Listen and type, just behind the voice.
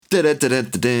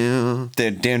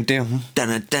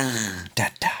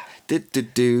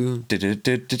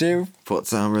Port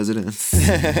Sound Residents.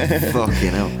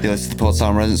 Fucking hell. You listen to the Port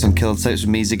Sound Residents on Killer Tapes with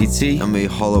me, Ziggy T. And me,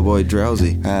 Hollow Boy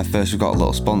Drowsy. First, we've got a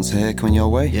little sponsor here coming your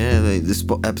way. Yeah, this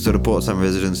episode of Port Sound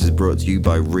Residents is brought to you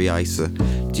by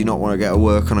Re-Icer. Do you not want to get to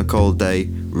work on a cold day?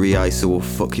 Re-Icer will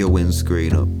fuck your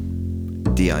windscreen up.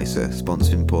 De-Icer,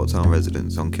 sponsoring Port Sound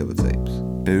Residents on Killer Tapes.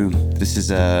 Boom. This is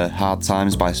Hard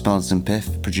Times by Smells and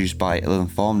Piff, produced by Ill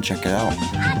Informed. Check it out. I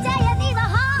tell you, these are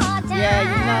hard times. Yeah, you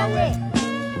know it.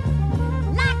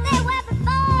 Like they were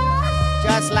before.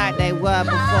 Just like they were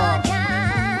before. Hard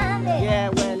times. Yeah,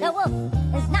 well, The wolf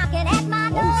is knocking at my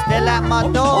door. still at my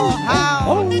door.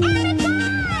 How? And every time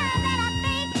that I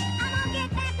think I'm gonna get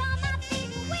back on my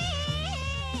feet and win.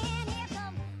 Here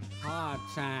comes Hard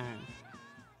time.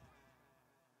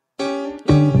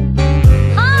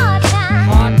 hard times.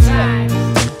 Hard times.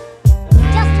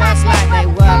 Just Just like they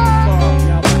were before.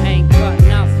 Yo, I ain't got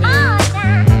nothing. Hard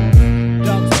times.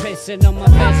 Dogs pissing on my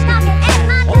Wolf vest. knocking at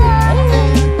my door.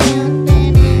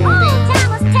 Old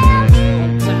timers tell me.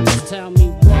 Sometimes tell me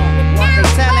what. What Now they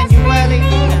it's telling you, worse Ellie?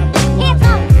 than this. Here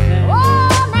comes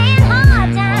old man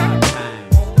hard times.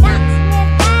 Knocks me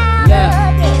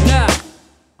down again. Look,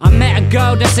 I met a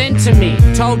girl that's into me.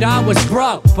 Told her I was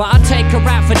broke, but I'll take her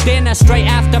out for dinner straight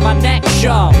after my next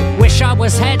show. Wish I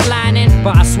was headlining,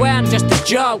 but I swear I'm just a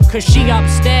joke. Cause she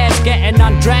upstairs getting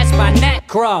undressed by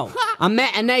Necro. I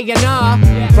met an A&R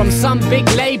from some big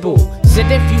label. Said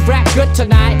if you rap good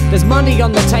tonight, there's money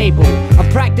on the table. I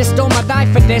practiced all my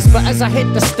life for this, but as I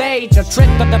hit the stage, I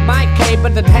tripped on the mic cable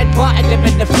and headbutted him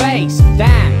in the face.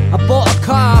 Damn, I bought a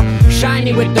car,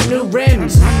 shiny with the new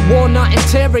rims. Walnut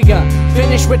interior,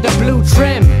 finished with the blue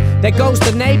trim. There goes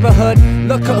the neighborhood,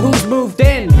 look at who's moved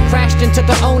in. Crashed into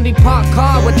the only parked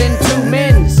car within 2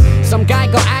 mins. Some guy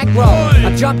got aggro,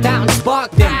 I jumped out and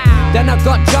sparked him. Then I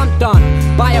got jumped on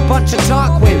by a bunch of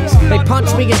Tarquins. They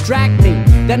punched me and dragged me,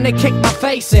 then they kicked my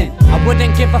face in. I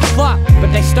wouldn't give a fuck,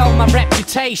 but they stole my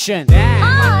reputation.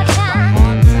 Hard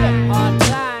times. Hard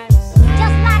times,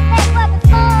 Just like they were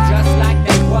before. just like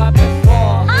they were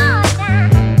before. Hard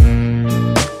times.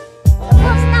 The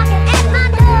wolf's knocking at my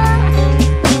door.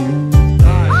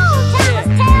 Old timers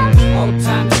tell me. Old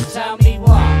timers tell me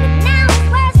what. Now it's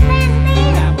worse than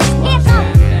this. Now it's Here worse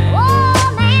comes than that.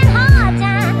 old man hard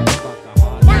times.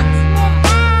 Knocks me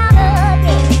down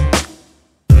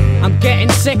again. I'm getting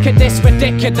sick of this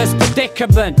ridiculous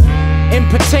predicament. In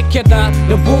particular,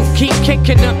 the wolf keep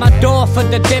kicking at my door for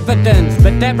the dividends.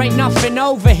 But there ain't nothing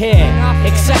over here,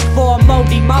 except for a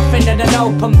moldy muffin and an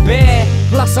open beer.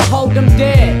 Plus I hold them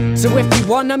dear, so if you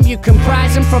want them, you can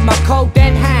prize them from my cold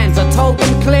dead hands. I told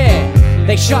them clear.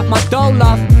 They shut my dole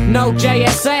off, no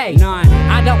JSA.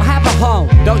 I don't have a home,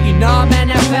 don't you know I'm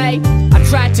NFA? I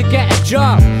tried to get a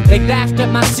job, they laughed at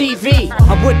my CV.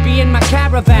 I would be in my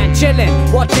caravan, chilling,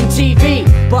 watching TV.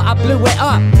 But I blew it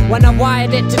up when I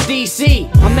wired it to DC.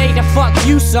 I made a fuck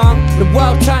you song, the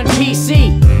world turned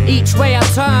PC. Each way I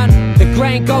turn, the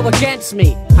grain go against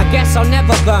me. I guess I'll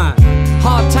never learn,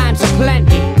 hard times are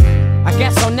plenty. I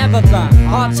guess I'll never learn,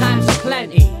 hard times are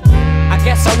plenty. I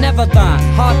guess I'll never learn,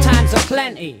 hard times are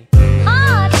plenty.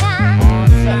 Hard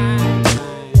times.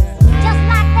 Just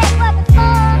like they were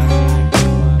before.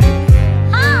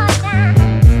 Hard times.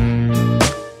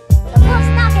 The wolf's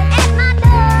knocking at my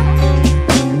door.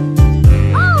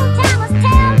 Old timers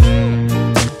tell me.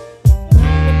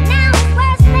 But now it's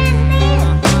worse than this.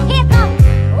 Here comes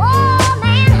old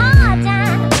man hard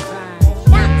times.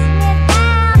 Knocks me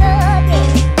down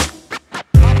again.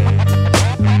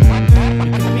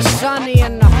 Be sunny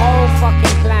in the whole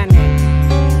fucking planet,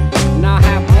 and I'll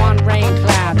have one rain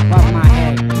cloud above my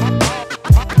head.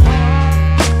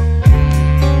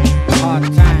 Hard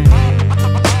times.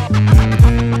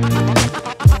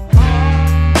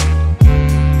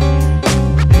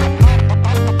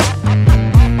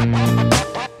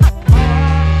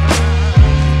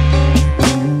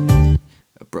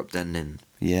 Abrupt ending.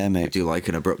 Yeah, I mate. do like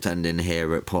an abrupt ending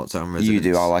here at Port Sound You Residents.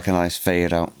 do. I like a nice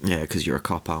fade out. Yeah, because you're a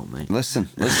cop-out, mate. Listen.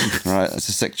 Right, that's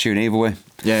a sick tune either way.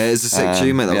 Yeah, it's a sick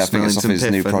tune, mate. That Yeah, I was think it's off Smellington his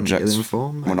Piff new and project. Ill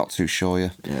Informed, We're not too sure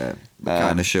yet. Yeah,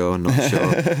 kind of sure, not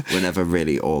sure. We're never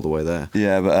really all the way there.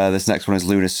 Yeah, but this next one is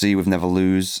Lunacy with Never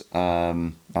Lose.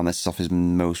 And this is off his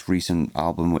most recent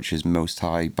album, which is Most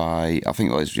High by, I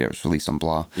think it was released on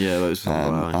Blah. Yeah, that was and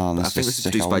I this think is this is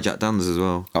sick produced by album. Jack Dans as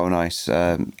well. Oh, nice.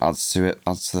 Adds to it,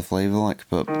 adds to the flavour, like.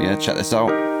 But yeah, check this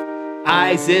out.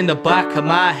 Eyes in the back of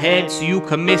my head, so you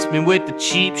can miss me with the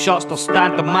cheap shots. Don't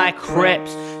stand on my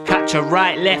creps. Catch a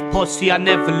right, left pussy, I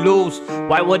never lose.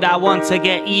 Why would I want to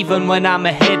get even when I'm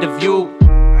ahead of you?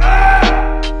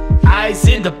 Eyes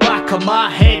in the back of my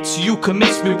head, so you can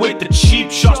miss me with the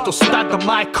cheap shots. Don't stand on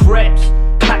my crepes.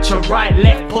 Catch a right,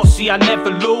 left, pussy, I never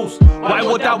lose. Why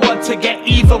would I want to get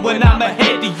even when I'm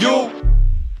ahead of you?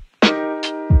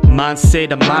 Man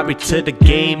said I'm married to the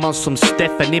game on some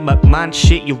Stephanie McMahon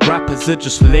shit. You rappers are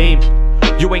just lame.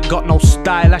 You ain't got no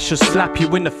style, I should slap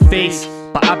you in the face.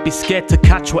 But I'd be scared to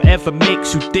catch whatever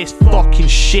makes you this fucking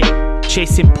shit.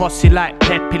 Chasing pussy like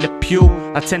Pepe Le Pew.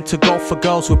 I tend to go for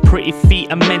girls with pretty feet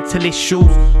and mental issues.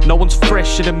 No one's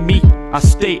fresher than me, I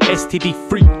stay STD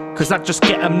free. Cause I just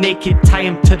get them naked, tie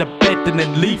them to the bed and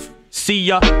then leave. See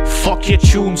ya, fuck your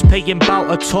tunes, paying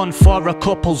bout a ton for a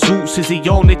couple zoots is the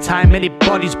only time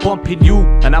anybody's bumping you.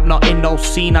 And I'm not in no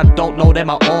scene, I don't know them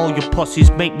at all. Your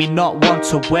pussies make me not want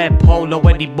to wear polo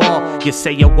anymore. You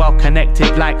say you're well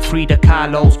connected like Frida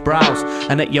Kahlo's brows,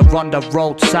 and that you're on the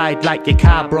roadside like your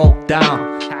car broke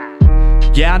down.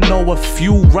 Yeah, I know a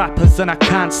few rappers and I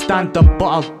can't stand them, but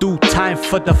I'll do time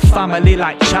for the family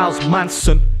like Charles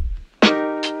Manson.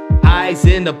 Eyes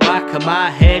in the back of my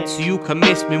head, so you can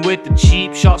miss me with the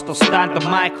cheap shots. Don't stand on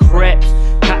my crepes.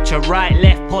 Catch a right,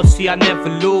 left, pussy, I never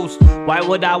lose. Why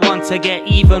would I want to get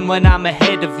even when I'm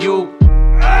ahead of you?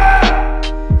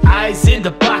 Eyes in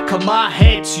the back of my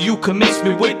head, so you can miss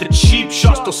me with the cheap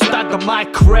shots. Don't stand on my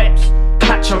crepes.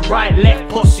 Catch a right, left,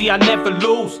 pussy, I never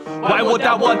lose. Why would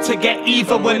I want to get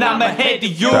even when I'm ahead of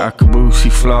you? That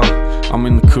Akabusi flow, I'm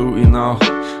in the cootie now.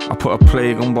 I put a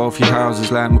plague on both your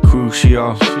houses like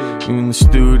Mercutio. I'm in the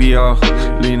studio,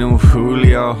 leaning with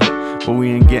Julio. But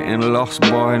we ain't getting lost,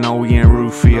 boy, no, we ain't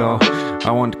Rufio.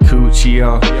 I want the coochie,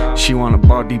 yo. She want a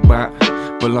body back.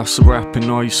 But lots of rapping,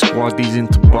 all your squaddies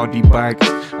into body bags.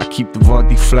 I keep the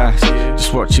body flash,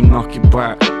 just watch him knock it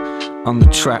back. On the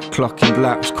track, clocking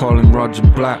laps, calling Roger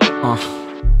Black.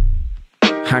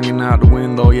 Hanging out the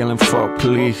window, yelling fuck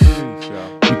police.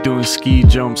 We doing ski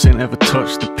jumps, ain't ever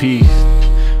touched the piece.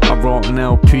 I wrote an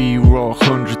LP, you wrote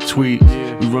 100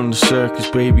 tweets. We run the circus,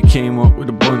 baby, came up with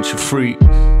a bunch of freaks.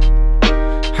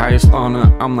 Highest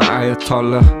honor, I'm the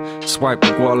Ayatollah. Swipe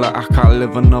the wallet, I can't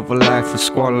live another life of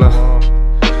squalor.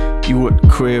 You at the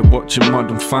crib, watching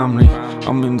Modern Family.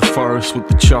 I'm in the forest with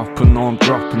the chopper, no, I'm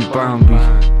dropping Bambi.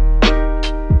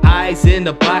 Eyes in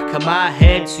the back of my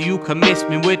head, so you can miss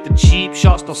me with the cheap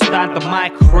shots. Don't stand on my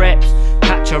crepes.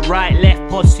 Catch a right, left,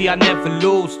 pussy, I never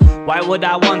lose. Why would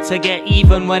I want to get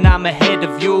even when I'm ahead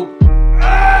of you?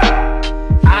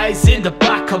 Eyes in the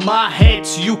back of my head,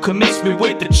 so you can miss me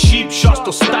with the cheap shots.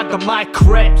 Don't stand on my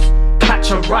crepes. Catch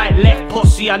a right, left,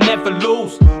 pussy, I never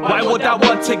lose. Why would I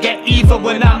want to get even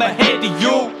when I'm ahead of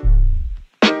you?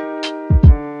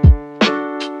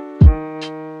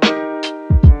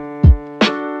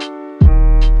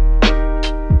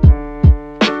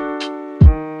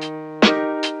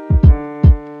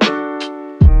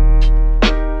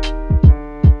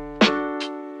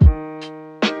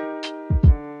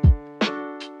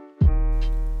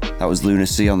 That was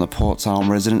Lunacy on the Port Town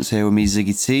Residence here with me,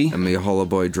 Ziggy T. And me, Hollow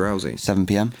Boy Drowsy. 7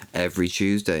 p.m. Every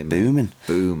Tuesday, mate. Booming.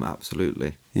 Boom,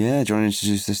 absolutely. Yeah, do you want to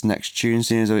introduce this next tune,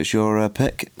 seeing as though it's your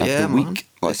pick of Yeah, the man. week?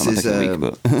 Well, it's This not a is, pick of the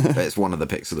week, but... it's one of the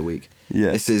picks of the week.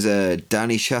 Yeah. This is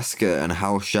Danny Shaska and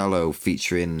How Shallow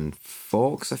featuring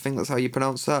Forks, I think that's how you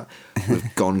pronounce that, with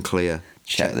Gone Clear.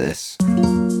 Check this.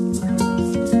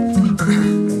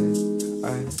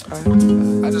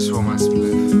 I just roll my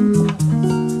spliff.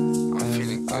 I'm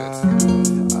feeling good.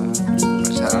 I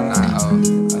just had a night out.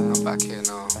 I'm back here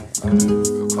now.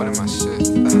 Recording my shit.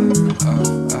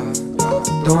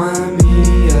 Don't mind me,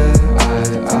 yeah.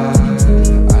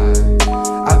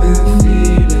 I've been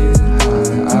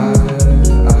feeling high.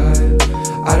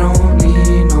 I don't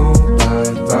need no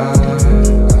bad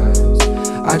vibes.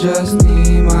 I just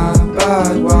need my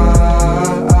bad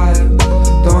vibe.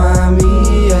 Don't mind me,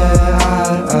 yeah.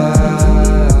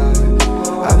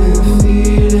 I've been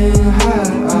feeling high.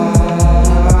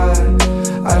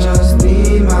 I just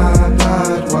need my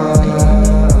bad vibe.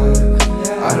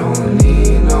 I don't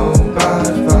need no bad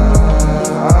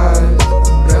vibes.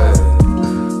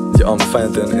 Yeah, I'm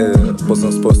finding it.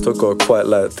 Wasn't supposed to go quite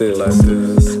like this.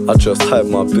 I just hide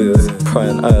my bits.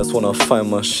 Prying eyes when I find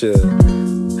my shit.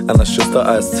 And that's just the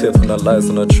ice tip and the lies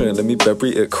on a train. Let me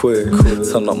bury it quick.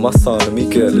 Turn up my sound, let me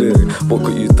get lit. What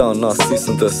got you down now, cease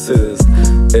and desist.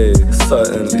 Ayy,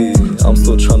 certainly. I'm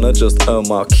still tryna just earn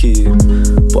my keep.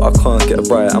 But I can't get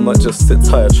right, I might just sit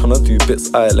tight. Tryna do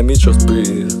bits, aight, let me just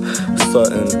breathe.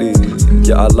 Certainly.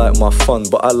 Yeah, I like my fun,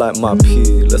 but I like my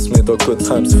pee. Let's make the good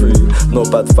times free. No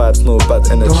bad vibes, no bad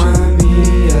energy. Don't mind me,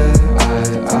 yeah.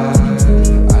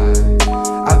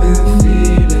 I've been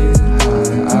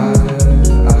feeling high.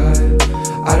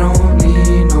 I don't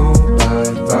need no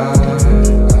bad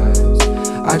vibes.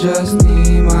 I just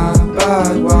need my bad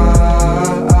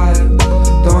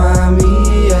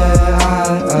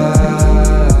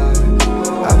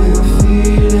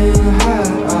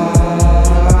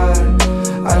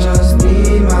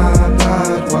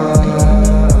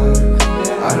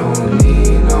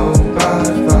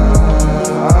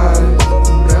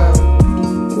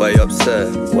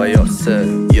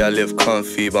live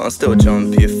comfy, but I'm still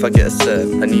jumpy. If I get a set,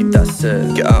 I need that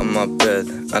set. Get out of my bed,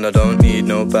 and I don't need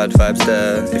no bad vibes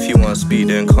there. If you want speed,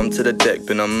 then come to the deck.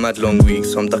 Been a mad long week,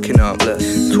 so I'm ducking out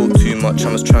less. Talk too much,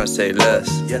 I must try and say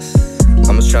less. Yes.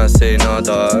 I must try and say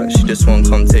nada. She just won't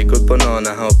come take a banana,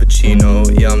 Al Pacino.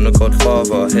 Yeah, I'm the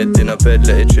godfather. Head in a bed,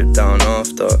 let it drip down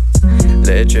after.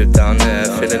 Let it drip down there.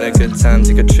 Feeling a good time,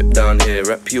 take a trip down here.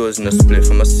 Rap yours in a spliff,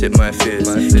 I'ma sip my fears.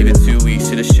 Give it 2 weeks,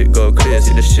 see the shit go clear,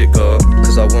 see the shit go.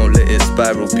 Cause I won't let it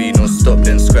spiral, be no stop,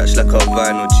 then scratch like a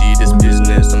vinyl. G, this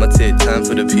business, I'ma take time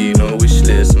for the P, no wish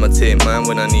list. I'ma take mine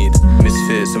when I need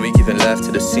misfits. And we giving life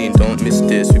to the scene, don't miss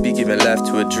this. We be giving life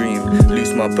to a dream.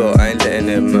 Loose my belt, I ain't letting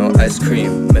it melt. Ice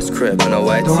cream, mess crepe and a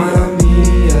white Don't tee. want me,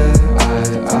 yeah,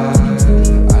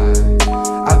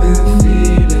 I've been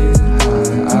feeling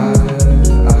high.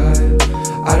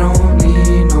 I don't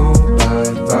need no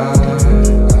bad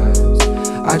vibes.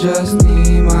 I just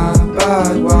need my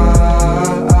bad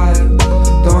vibe.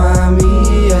 Don't want me,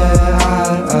 yeah,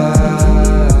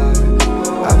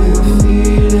 I've been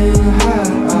feeling high.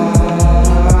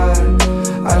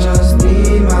 I just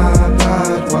need my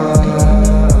bad vibe.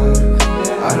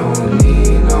 I don't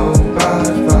need no bad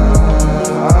vibes.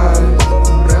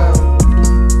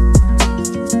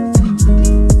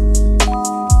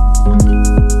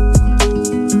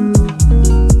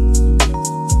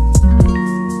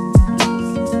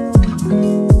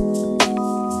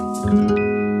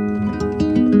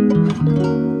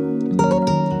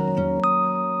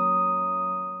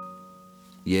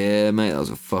 Yeah, mate, that was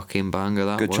a fucking banger.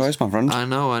 That Good was. choice, my friend. I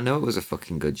know it was a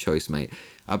fucking good choice, mate.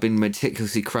 I've been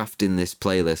meticulously crafting this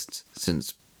playlist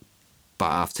since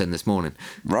about 10:30 this morning.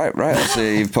 Right. I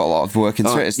see you've put a lot of work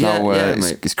into it. It's now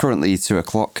mate. it's currently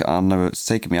 2:00, and it's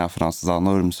taken me half an hour to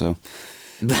download them. So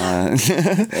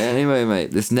Anyway,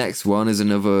 mate, this next one is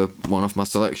another one off my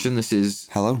selection. This is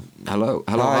Hello.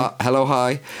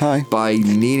 Hi Hi. by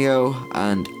Nino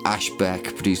and Ash Beck,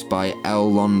 produced by El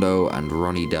Londo and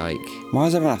Ronnie Dyke. Why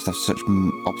does everyone have to have such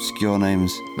obscure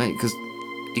names? Mate, because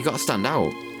you got to stand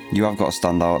out. You have got to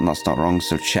stand out, and that's not wrong.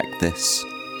 So check this.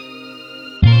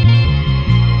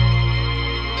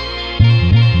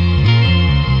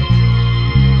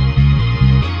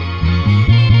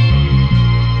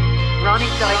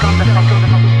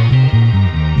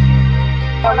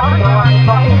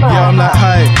 Yeah, I'm like,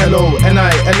 hi, hello,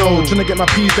 N-I-N-O. Tryna get my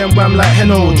P's, then wham like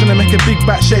Heno. Tryna make a big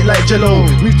back shake like Jello.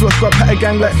 Move to a squad, pat a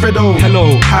gang like Fredo.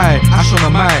 Hello, hi, Ash on a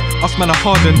mic. Us man a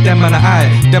harden, them man a eye.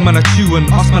 Them man a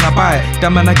chewin', us man a bite.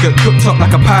 Them man a get cooked up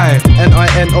like a pie.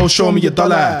 N-I-N-O, show me a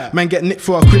dollar. Man get nicked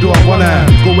for a quid or I wanna.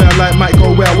 Go where I like, might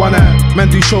go where I wanna. Man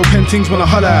do show paintings when I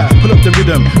holler. Pull up the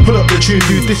rhythm, pull up the tune.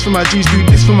 Do this for my G's, do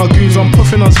this for my goons. I'm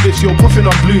puffing on splits, you're puffing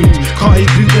on blues. Can't eat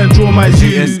glue, then draw my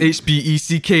zoo.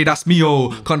 S-H-B-E-C-K, that's me, oh.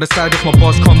 Can't decide if my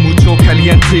bars come mucho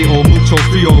caliente or mucho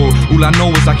frio. All I know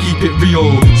is I keep it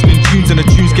real. Spin tunes and the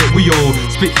tunes get real.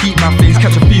 Spit heat, my things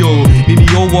catch a feel. In the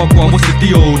old walk one, what's the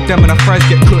deal? Them and the fries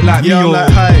get cooked like yeah, me, I'm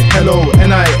like, hi, hello,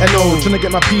 N-I-N-O. Tryna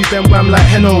get my P's, then wham like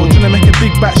Heno. Tryna make a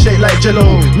big back shake like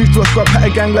Jello. Move to a squad, pat a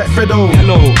gang like Fredo.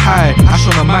 Hello, hi, Ash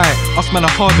on a mic. Us man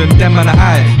a harden, them man a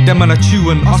eye. Them man a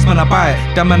chewin', us man a bite.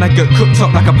 Them man a get cooked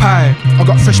up like a pie. I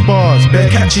got fresh bars, bare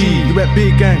catchy. You went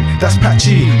big gang, that's patchy.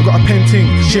 I got a painting,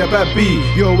 she a bad B.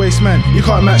 You're a waste man, you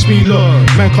can't match me, look.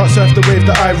 Man can't surf the wave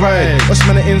that I ride. Us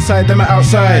man are inside, them are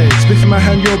outside. Spliff in my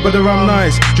hand, yo brother, I'm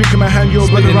nice. Drink in my hand, yo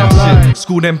brother, I'm live.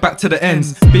 School then back to the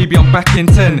ends. Baby, I'm back in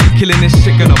 10. Killing this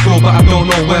shit gonna blow, but I don't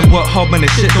know when. Work hard, man,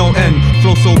 this shit don't end.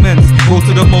 Flow so men's. Roll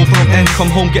to the mo from ends. Come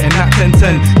home getting that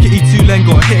 10-10. Kitty 2 lane,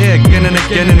 gotta hit it again and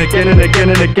again and again and again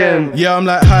and again. Yeah, I'm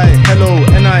like, hi, hello,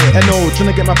 N-I-N-O.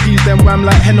 Tryna get my P's, then wham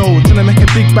like Heno. Tryna make a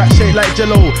big back shake like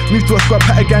Jello. Move to a squad,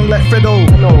 pat a gang like Fredo.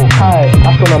 Hello, hi,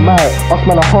 Ash on a mic. Us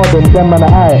man a harden, them man a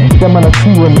eye. Them man a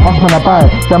chewin', us man a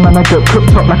bite. Them man a get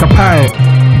cooked up like a pie.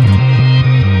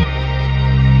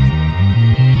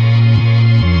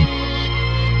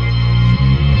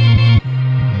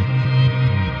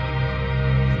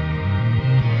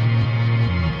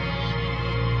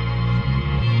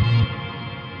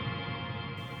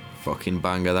 Fucking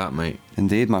banger that, mate.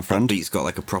 Indeed, my friend. That beat's got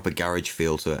like a proper garage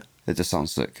feel to it. It just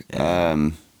sounds sick. Yeah.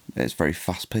 It's very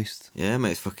fast paced. Yeah,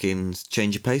 mate, it's fucking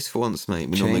change your pace for once, mate.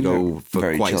 We normally go for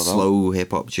very quite slow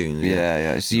hip hop tunes.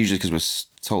 Yeah. It's usually because we're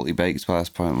totally baked by this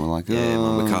point. We're like,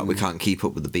 man, we can't keep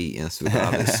up with the beat. Yeah, so we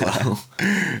gotta have it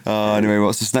slow. Anyway,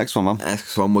 what's this next one, man?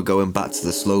 Next one, we're going back to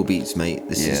the slow beats, mate.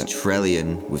 This is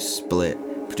Trellian with Split,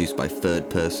 produced by Third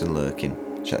Person Lurking.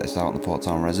 Check this out on the Port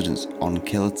Town Residence on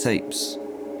Killer Tapes.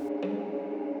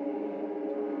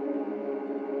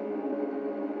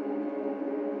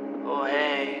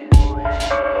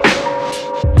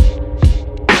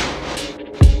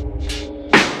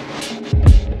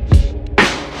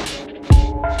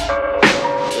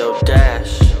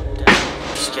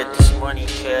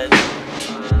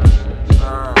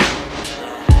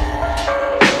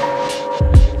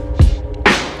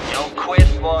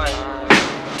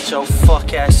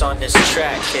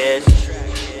 track, kid.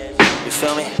 You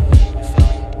feel me?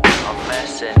 I'm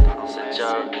messing. It's a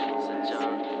joke.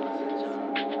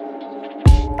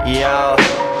 Yo,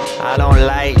 I don't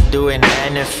like doing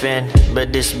anything,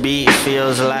 but this beat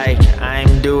feels like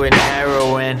I'm doing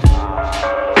heroin.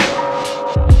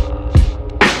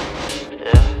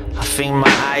 I think my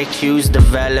IQ's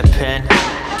developing.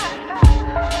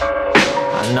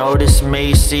 I know this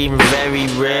may seem very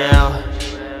real,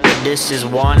 but this is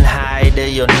one high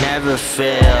that you'll never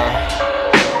feel.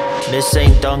 This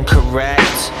ain't done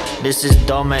correct, this is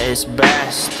dumb at its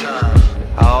best.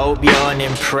 I hope you're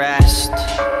unimpressed.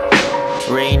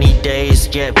 Rainy days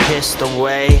get pissed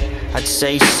away. I'd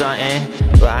say something,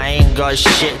 but I ain't got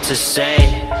shit to say.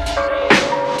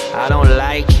 I don't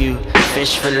like you,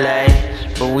 fish fillet,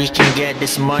 but we can get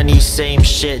this money, same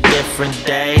shit, different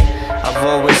day. I've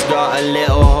always got a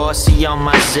little horsey on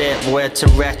my zip. Where to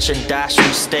retch and dash,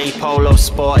 we stay polo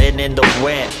sporting in the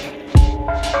whip.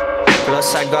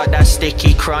 Plus I got that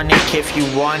sticky chronic if you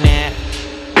want it.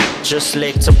 Just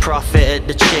lick to profit at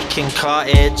the chicken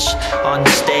cottage. On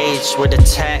stage with a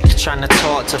tech, trying to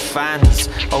talk to fans.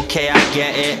 Okay, I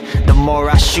get it, the more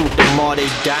I shoot, the more they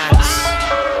dance.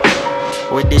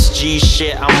 With this G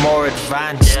shit, I'm more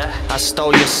advanced. I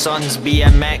stole your son's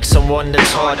BMX and won the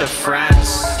Tour de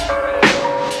France.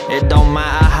 It don't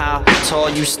matter how tall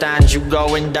you stand, you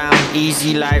going down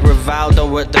easy like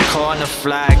Rivaldo at the corner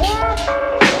flag.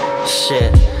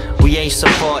 Shit, we ain't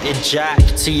supporting Jack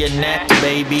to your neck,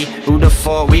 baby. Who'da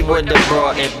thought we would've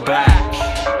brought it back?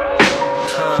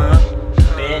 Huh,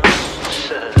 bitch?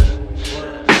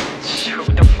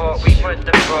 Who'da thought we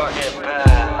would've brought it back?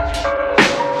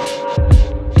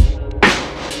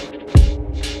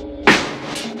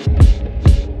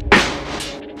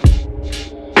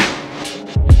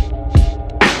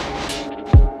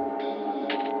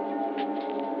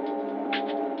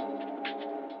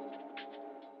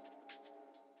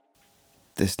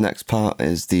 This next part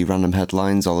is the random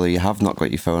headlines, although you have not got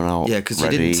your phone out. Yeah, because you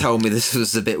didn't tell me this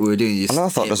was the bit we were doing. You I know, I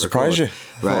thought hit that surprised you.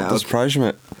 Right, That surprised you,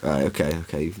 mate. Right,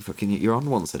 okay. You're on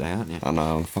once a day, aren't you? I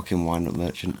know, I'm fucking wind-up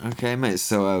merchant. Okay, mate,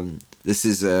 so this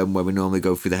is where we normally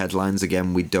go through the headlines.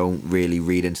 Again, we don't really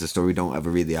read into the story. We don't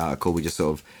ever read the article. We just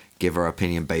sort of give our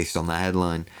opinion based on the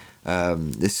headline.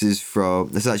 This is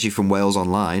actually from Wales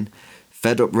Online.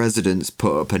 Fed up residents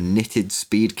put up a knitted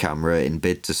speed camera in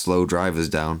bid to slow drivers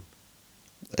down.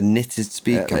 A knitted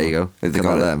speed camera? There you go. Have they Look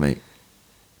at got that, it? mate.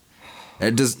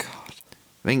 It does. God.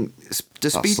 I mean, do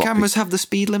speed sloppy. cameras have the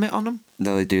speed limit on them?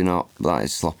 No, they do not. That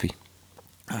is sloppy.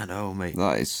 I know, mate.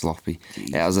 That is sloppy.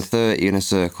 It has a 30 in a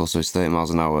circle, so it's 30 miles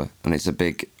an hour, and it's a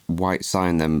big white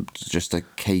sign, then just a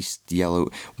cased yellow.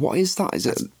 What is that? Is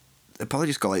it? They probably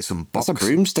just got like some box. That's a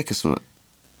broomstick or something.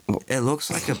 It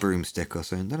looks like a broomstick or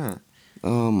something, doesn't it?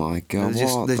 Oh my god!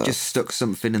 They've just stuck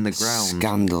something in the ground.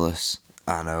 Scandalous.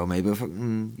 I know, maybe.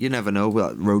 You never know.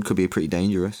 That road could be pretty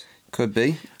dangerous. Could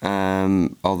be.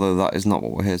 Although that is not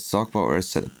what we're here to talk about. We're here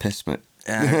to take the piss, mate.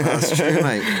 Yeah, that's true,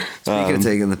 mate. Speaking of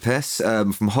taking the piss,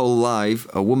 from Hull Live,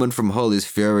 a woman from Hull is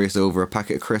furious over a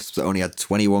packet of crisps that only had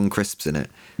 21 crisps in it.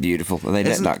 Beautiful. Are they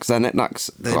knickknacks? They're knickknacks.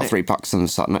 I've got 3 packs of them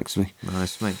sat next to me.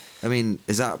 Nice, mate. I mean,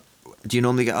 do you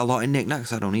normally get a lot in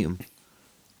knickknacks? I don't eat them.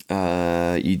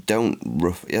 You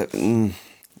don't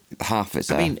half it's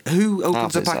there. I mean, who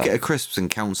opens a packet of crisps and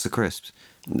counts the crisps?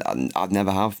 I never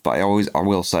have, but I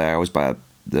will say I always buy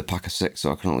the pack of 6,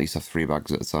 so I can at least have 3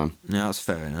 bags at a time. Yeah, that's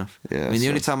fair enough. Yeah, I mean, the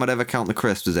only time I'd ever count the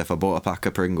crisps is if I bought a pack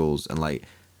of Pringles and like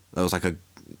there was like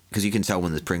because you can tell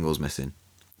when there's Pringles missing.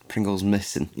 Pringles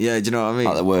missing. Yeah, do you know what I mean?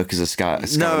 Like the workers are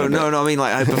No, I mean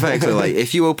like hypothetically, like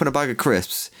if you open a bag of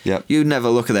crisps, yep, you'd never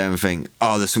look at them and think,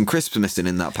 oh, there's some crisps missing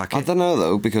in that packet. I don't know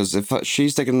though, because if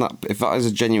she's taking that, if that is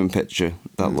a genuine picture,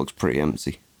 that looks pretty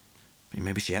empty.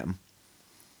 Maybe she ate them.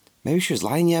 Maybe she was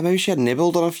lying. Yeah, maybe she had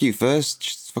nibbled on a few first.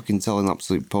 She's fucking telling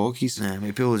absolute porkies. Yeah,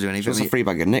 maybe people do anything. She wants a free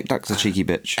bag of knickknacks, a cheeky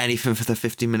bitch. Anything for the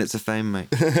 15 minutes of fame, mate.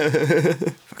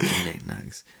 Fucking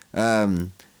knickknacks.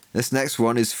 This next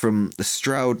one is from the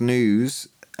Stroud News.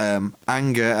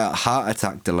 Anger at heart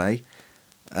attack delay.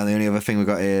 And the only other thing we've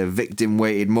got here, victim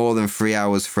waited more than 3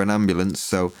 hours for an ambulance.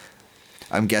 So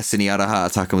I'm guessing he had a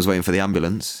heart attack and was waiting for the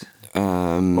ambulance.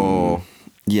 Or...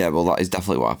 Yeah, well, that is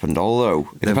definitely what happened. Although,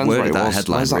 it depends where it was.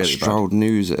 Where's that really Stroud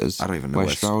News is? I don't even know where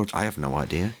Stroud. I have no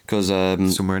idea. Because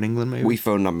somewhere in England, maybe? We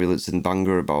phoned an ambulance in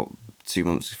Bangor about 3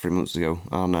 months ago.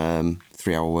 And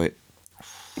 3 hour wait.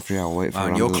 3 hour wait for an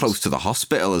and ambulance. you're close to the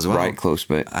hospital as well. Right close,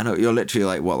 mate. I know, you're literally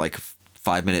like, what, like a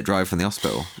 5-minute drive from the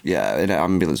hospital? Yeah, in an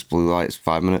ambulance blue lights,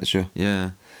 5 minutes, yeah.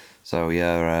 Yeah. So,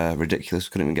 yeah, ridiculous.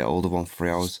 Couldn't even get hold of one for 3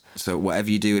 hours. So,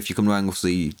 whatever you do, if you come to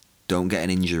Anglesey, don't get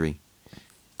an injury.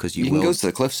 because You you can will. go to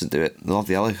the cliffs and do it. They'll have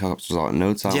the helicopters out in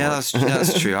no time. Yeah, like.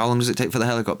 that's true. How long does it take for the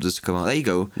helicopters to come out? There you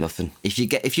go. Nothing. If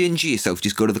you injure yourself,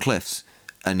 just go to the cliffs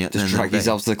and Just drag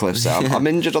yourself to the cliffs. I'm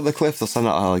injured on the cliff. They'll send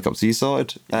out a helicopter. You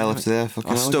sorted? Airlift there.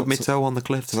 Fucking I stubbed my helicopter. toe on the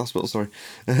cliff. To the hospital. Sorry.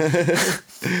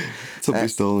 Somebody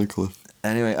stole on the cliff.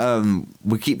 Anyway,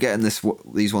 we keep getting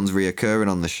these ones reoccurring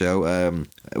on the show.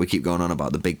 We keep going on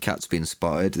about the big cats being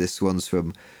spotted. This one's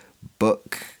from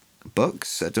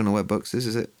Bucks. I don't know where Bucks is.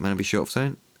 Is it meant to be short for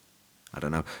something? I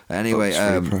don't know. Anyway,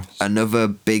 Bucks Free Press. another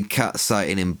big cat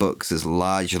sighting in Bucks is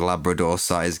large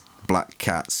Labrador-sized black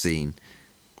cat seen.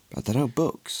 I don't know.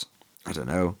 Bucks. I don't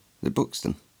know. The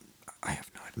Buxton. I have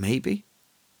no idea. Maybe.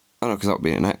 I know because that would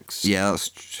be an X. Yeah, that's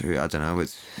true. I don't know. We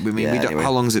Yeah, don't, anyway.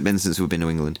 how long has it been since we've been to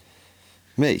England?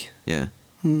 Me? Yeah.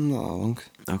 Not that long.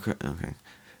 Okay.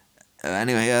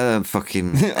 Anyway,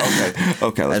 fucking.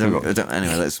 Okay. Let's move on.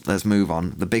 Anyway, let's move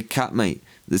on. The big cat, mate.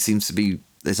 There seems to be.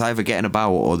 There's either getting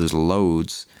about, or there's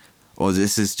loads, or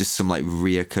this is just some like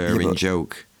reoccurring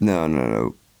joke.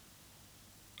 No.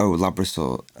 Oh,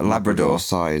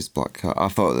 Labrador-sized black cat. I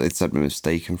thought they'd said me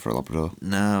mistaken for a Labrador.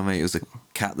 No, mate, it was a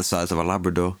cat the size of a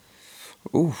Labrador.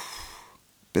 Ooh.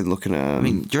 Been looking at. I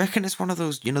mean, do you reckon it's one of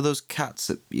those? You know those cats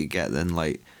that you get then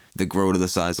like they grow to the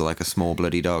size of like a small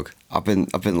bloody dog. I've been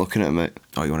looking at them, mate.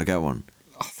 Oh, you want to get one?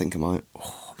 I think I might.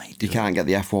 Oh, mate. You can't get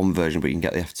the F1 version, but you can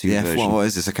get the F2 The version. F1, what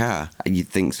is this, a car? You'd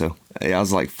think so. It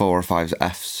has like 4 or 5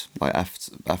 Fs, like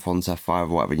F1 to F5 or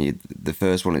whatever. And the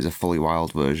first one is a fully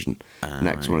wild version.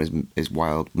 Next one is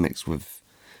wild mixed with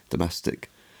domestic.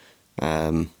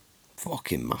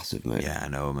 Fucking massive, mate. Yeah, I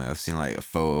know, mate. I've seen like a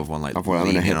photo of one like I've one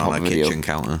in a leaning on hip-hop a video. kitchen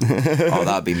counter. Oh,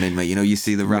 that'd be mint, mate. You know, you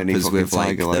see the Mini rappers fucking with like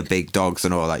tiger the leg. big dogs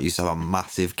and all that. Used to have a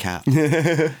massive cat.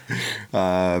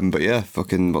 But yeah,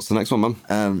 fucking. What's the next one,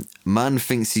 man? Man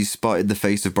thinks he's spotted the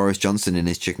face of Boris Johnson in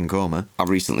his chicken korma. I've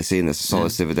recently seen this. I saw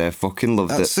this the other day. I fucking loved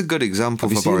That's it. a good example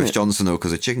Have you for seen Boris it? Johnson though,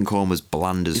 because a chicken korma's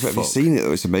bland as Have fuck. you seen it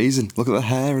though? It's amazing. Look at the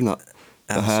hair and that.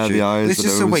 The hair, the eyes, It's the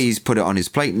just the nose. way he's put it on his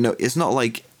plate. No, it's not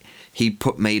like he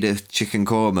made a chicken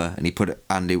korma and he put it,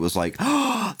 and it was like,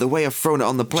 oh, the way I've thrown it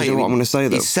on the plate. know what I'm gonna say,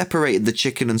 though? He separated the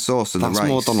chicken and sauce and That's the rice.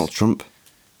 more Donald Trump.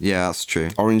 Yeah, that's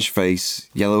true. Orange face,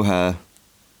 yellow hair.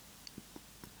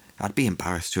 I'd be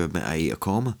embarrassed to admit I eat a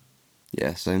korma.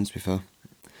 Yeah, same to be fair.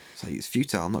 It's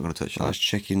futile. I'm not going to touch that. That's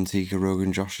chicken tikka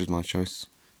Rogan Josh is my choice.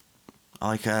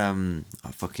 I like I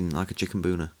fucking like a chicken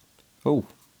booner. Oh.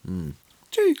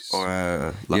 Jeez.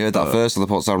 Or You heard that first on the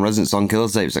Port Sound Residence on Killer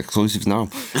Tapes, exclusive now.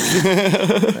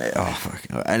 Oh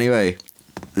fucking. Anyway,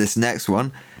 this next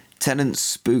one, tenants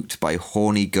spooked by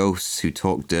horny ghosts who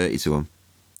talk dirty to them.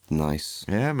 Nice.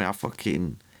 Yeah, mate.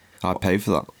 I'd pay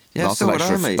for that. Yeah, that's so an would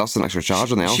extra. I, mate. That's an extra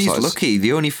charge on the outside. She's lucky.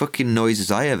 The only fucking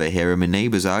noises I ever hear are my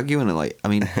neighbours arguing. Like, I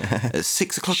mean, at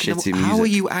 6 o'clock in the Shitty morning. How are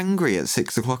music. you angry at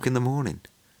 6 o'clock in the morning?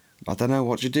 I don't know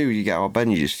what you do. You get out of bed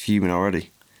and you're just fuming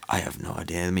already. I have no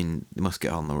idea. I mean, they must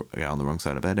get on the wrong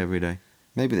side of bed every day.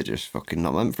 Maybe they're just fucking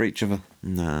not meant for each other.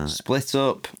 No. Split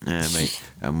up. Yeah, mate.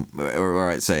 We're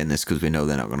alright saying this because we know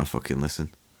they're not going to fucking listen.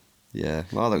 Yeah,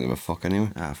 well, I don't give a fuck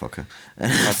anyway. Ah, fuck her.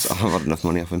 I've had enough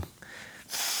money off him.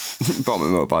 Bought my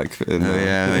motorbike.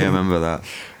 I remember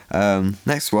that.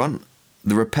 Next one.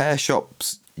 The repair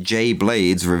shop's Jay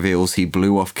Blades reveals he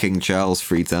blew off King Charles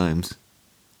 3 times.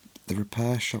 The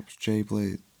repair shop's Jay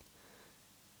Blade.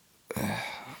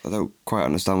 I don't quite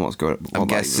understand what's going on. I'm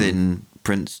guessing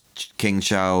Prince King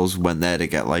Charles went there to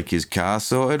get like his car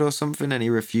sorted or something and he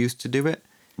refused to do it.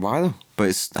 Why though?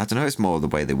 But I don't know, it's more the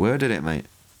way they worded it, mate.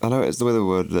 I know it's the way they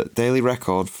worded it. Daily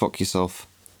Record, fuck yourself.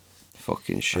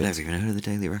 Fucking shit. I've never even heard of the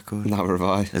Daily Record. Never have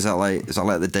I. Is that like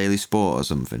the Daily Sport or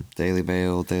something? Daily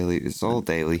Mail, Daily. It's all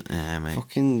daily. Yeah, mate.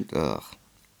 Fucking. Ugh.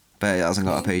 Bet it hasn't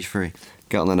got a page 3.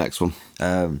 Get on the next one.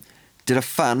 Did a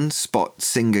fan spot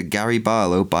singer Gary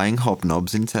Barlow buying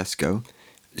hobnobs in Tesco?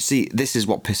 See, this is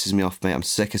what pisses me off, mate. I'm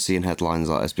sick of seeing headlines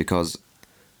like this because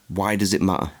why does it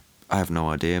matter? I have no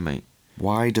idea, mate.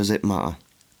 Why does it matter?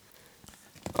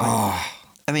 I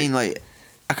mean, like,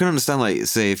 I can understand, like,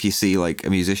 say if you see like a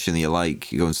musician that you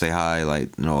like, you go and say hi,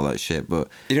 like, and all that shit. But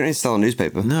you don't need to sell a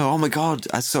newspaper. No, oh my god,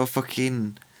 I saw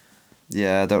fucking.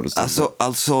 Yeah, I don't understand.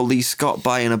 I saw Lee Scott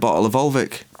buying a bottle of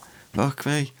Volvic. Fuck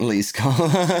me. Lee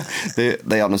Scott.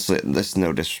 they honestly, there's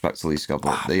no disrespect to Lee Scott,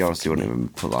 but they honestly wouldn't even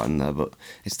put that in there. But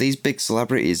it's these big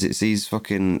celebrities, it's these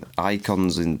fucking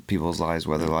icons in people's lives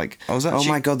where they're like, oh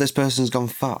my god, this person's gone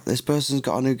fat, this person's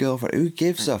got a new girlfriend. Who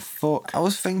gives a fuck? I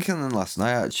was thinking last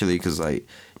night actually, because like,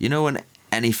 you know when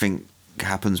anything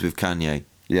happens with Kanye,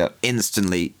 yeah,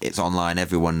 instantly it's online,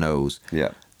 everyone knows.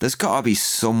 Yeah. There's got to be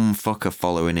some fucker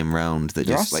following him round that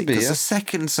There just has to like, be, because yeah. the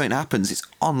second something happens, it's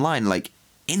online, like,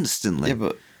 instantly. Yeah,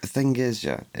 but The thing is,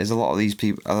 is a lot of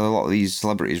these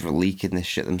celebrities were leaking this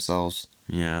shit themselves.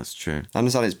 Yeah, that's true. I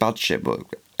understand it's bad shit, but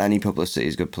any publicity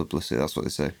is good publicity. That's what they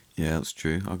say. Yeah, that's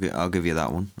true. I'll give you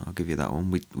that one.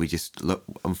 We just look.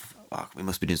 We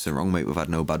must be doing something wrong, mate. We've had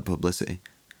no bad publicity.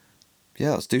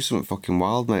 Yeah, let's do something fucking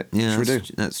wild, mate. Yeah, Should we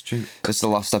do? That's true. It's the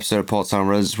last episode of Port Town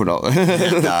Residents. We're not.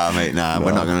 Nah, mate. Nah,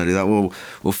 we're not gonna do that.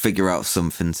 We'll figure out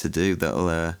something to do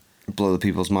that'll blow the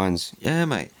people's minds. Yeah,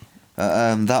 mate.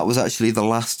 That was actually the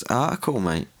last article,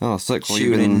 mate. Oh, sick.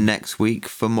 Tune in next week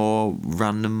for more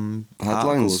random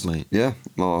headlines, mate. Yeah,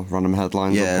 more random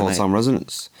headlines of Port Town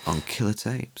Residents on Killer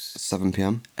Tapes, 7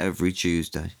 p.m. every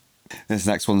Tuesday. This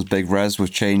next one's Big Res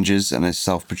with changes, and it's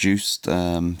self-produced.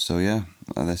 So yeah,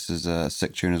 this is a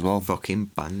sick tune as well. Fucking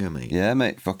banger, mate. Yeah,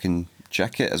 mate. Fucking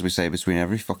check it, as we say between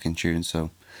every fucking tune. So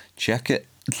check it.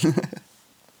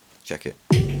 Check it.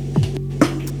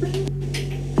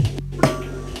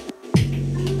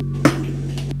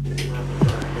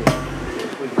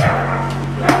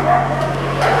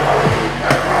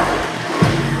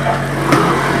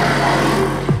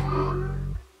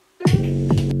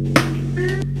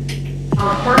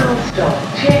 Our final stop,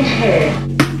 change here.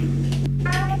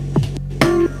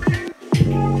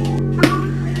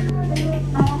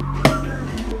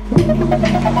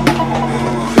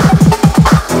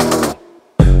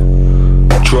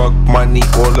 Drug money,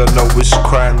 all I know is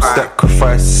crime.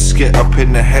 Sacrifices, get up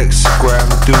in the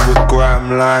hexagram. Do a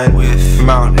gram line with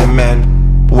mountain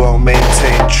men.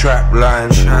 Well-maintained trap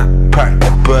line. Pack the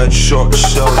bird shot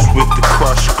shells with the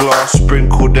crushed glass.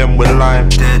 Sprinkle them with lime.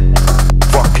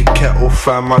 Fucking kettle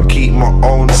fam, I keep my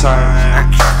own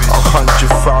time.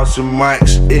 100,000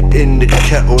 mics in the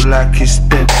kettle like it's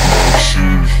dead.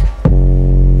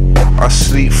 I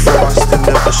sleep fast and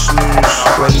never snooze.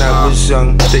 When I was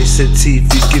young, they said TV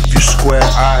give you square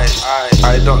eyes.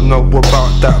 I don't know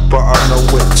about that, but I know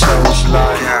it tells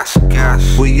lies.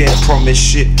 We ain't promised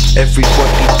shit,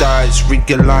 everybody dies. Read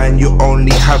your line, you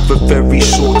only have a very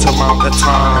short amount of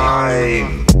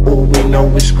time. All we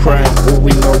know is crime, all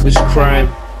we know is crime.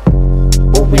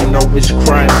 All we know is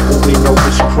crime, all we know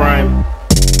is crime.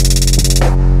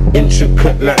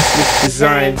 Intricate like this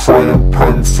design. Frying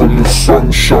pan full of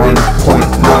sunshine,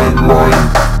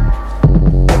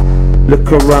 .99.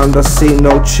 Look around, I see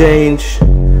no change.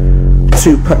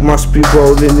 Tupac must be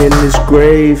rolling in his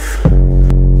grave.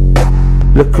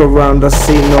 Look around, I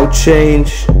see no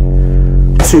change.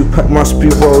 Tupac must be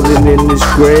rolling in his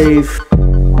grave.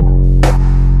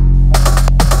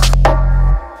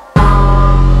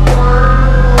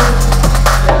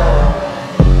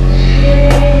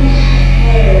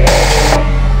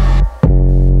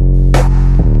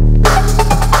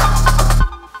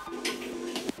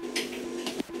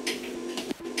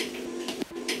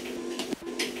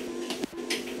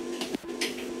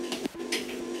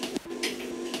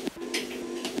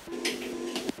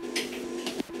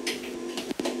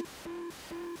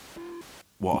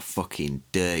 What a fucking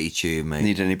dirty tune, mate.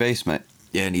 Need any bass, mate?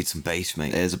 Yeah, need some bass,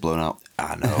 mate. Ears are blown out.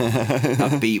 I know.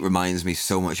 That beat reminds me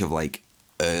so much of like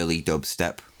early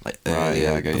dubstep, like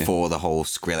earlier, before the whole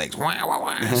Skrillex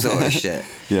sort of shit.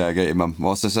 Yeah, I get you, man.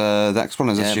 What's this? Next one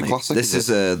is this your mate. classic? This is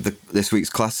this week's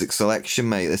classic selection,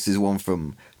 mate. This is one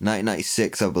from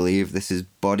 1996, I believe. This is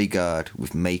Bodyguard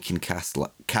with Making Cash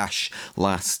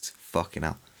Last. Fucking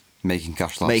hell. Making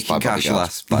Cash Last. Making Cash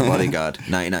Last by Bodyguard,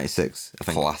 1996. I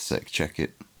think. Classic. Check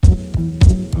it.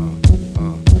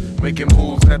 Making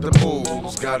moves at the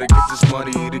moves, gotta get this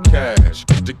money to cash,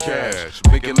 get the cash,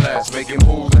 make it last. Making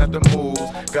moves at the moves,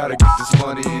 gotta get this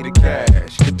money to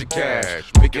cash, get the cash,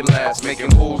 make it last.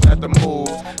 Making moves at the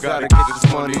moves, gotta get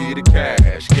this money to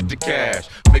cash, get the cash,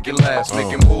 make it last.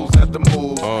 Making moves at the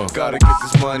moves, gotta get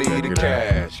this money to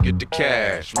cash, get the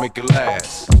cash, make it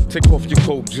last. Take off your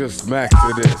coat, just max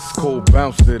to this, cold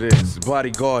bounce to this,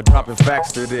 Bodyguard dropping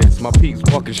facts to this. My peeps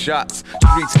bucking shots,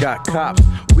 streets got cops,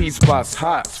 weed spots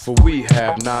hot. For we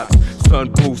have not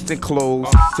sun boost and clothes,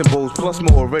 Timbos plus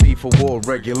more ready for war,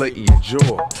 regulating your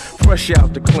jaw. Fresh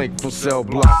out the clink from cell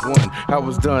block 1. How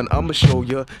it's done, I'ma show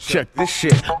ya. Check this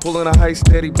shit. Pulling a high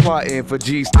steady plotting for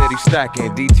G steady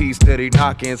stacking, DT steady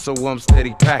knocking, so I'm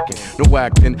steady packing. No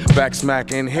acting, back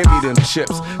smacking, hand me them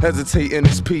chips. Hesitating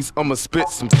this piece, I'ma spit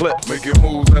some clips. Making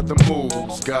moves at the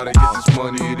moves, gotta get this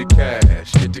money to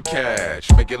cash, get the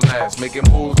cash, make it last. Making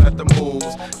moves at the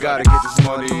moves, gotta get this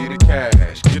money to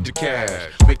cash, get get the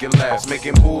cash, make it last,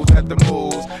 making moves at the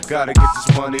moves. Gotta get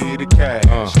this money to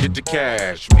cash, get the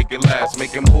cash, make it last,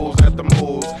 making moves at the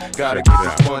moves. Gotta get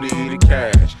this money to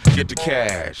cash, get the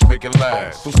cash, make it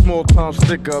last. From small time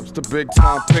stick ups to big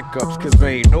time pickups, cause there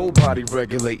ain't nobody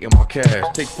regulating my cash.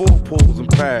 Take 4 pulls and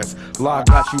pass, lie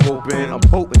got you open, I'm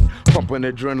potent, pumping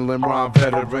adrenaline, rhyme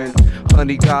veteran.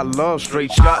 Honey got love,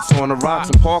 straight shots on the rocks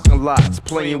and parking lots,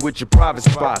 playing with your private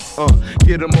spots.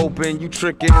 Get them open, you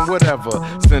trickin', whatever.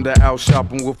 Send her out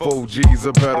shopping with 4 G's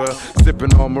or better.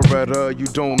 Sipping on Moretta, you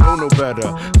don't know no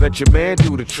better. Let your man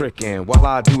do the trickin' while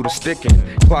I do the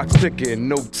stickin'. Clock's ticking,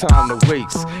 no time to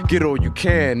waste. Get all you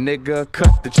can, nigga,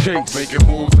 cut the chase. Making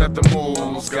moves at the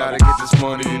moves, gotta get this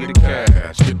money to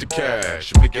cash, get the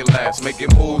cash, make it last. Making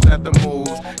moves at the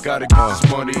moves, gotta get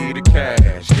this money to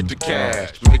cash, get the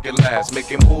cash, make it last.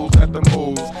 Making moves at the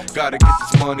moves, gotta get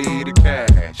this money to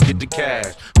cash, get the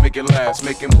cash, make it last.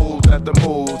 Making moves at the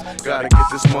moves, gotta get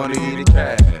this money to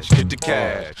cash, get the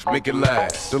cash, make it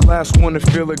last. The last one to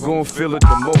feel it, gon' feel it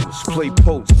the most. Play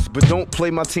posts, but don't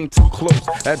play my team too close.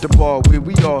 At the bar where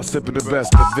we all sippin' the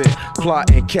best of it.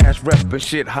 Plotting, cash, reppin'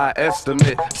 shit, high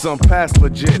estimate. Some pass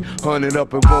legit, 100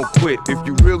 up and won't quit. If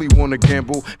you really wanna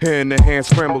gamble, hand in hand,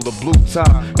 scramble the blue top.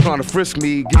 Tryna frisk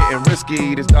me, getting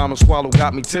risky. This diamond swallow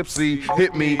got me tipsy.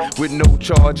 Hit me with no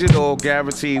charge at all,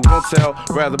 guaranteed. Won't tell,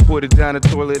 rather put it down the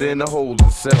toilet in the holding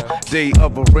cell. Day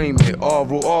of arraignment, all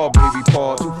baby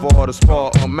paw. Too far to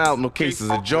spar, I'm out, no cases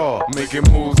of jaw. Making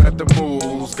moves at the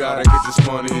moves, gotta get this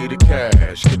money to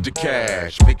cash, get the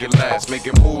cash, make it last.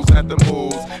 Making moves at the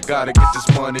moves, gotta get this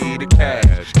money to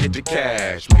cash, get the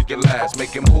cash, make it last.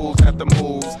 Making moves at the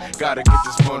moves, gotta get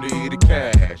this money to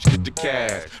cash, get the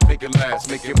cash, make it last.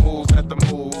 Making moves at the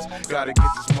moves, gotta get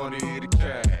this money to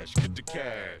cash, get the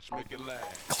cash, make it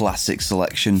last. Classic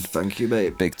selection. Thank you,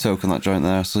 mate. Big toke on that joint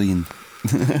there, Celine.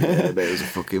 Yeah, mate, it was a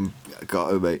fucking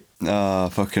got mate. Oh,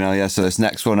 fucking hell, yeah. So this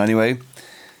next one, anyway.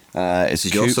 It's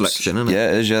your selection, isn't it?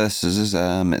 Yeah, it is. Yeah, this is.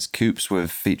 It's Coops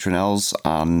with featuring Els,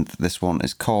 and this one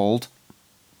is called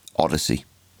Odyssey.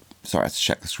 Sorry, I had to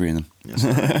check the screen then. Yes,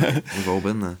 we've all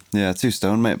been there. Yeah, 2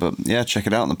 stone, mate. But yeah, check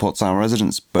it out in the Port Town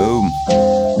Residence. Boom.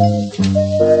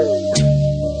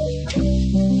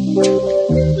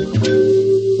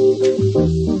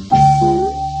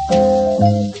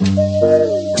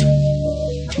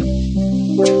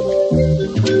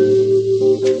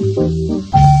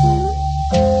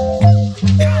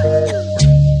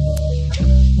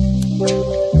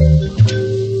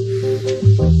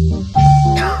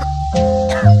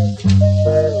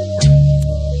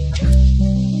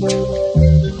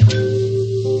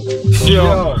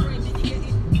 Yo,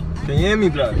 can you hear me,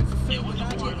 blood?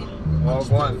 Oh,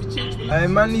 go on. Hey,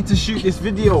 man, need to shoot this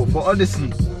video for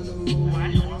Odyssey.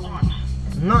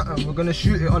 Nothing, we're gonna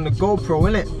shoot it on the GoPro,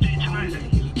 innit?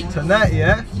 Tonight,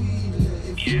 yeah?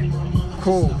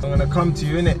 Cool, I'm gonna come to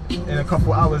you, innit? In a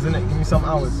couple hours, innit? Give me some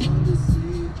hours.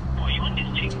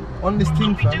 On this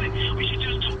thing, fam. We should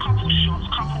do some couple shots,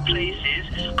 couple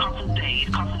places, couple days,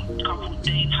 couple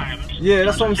day times. Yeah,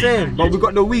 that's what I'm saying. But we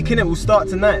got the week, innit? We'll start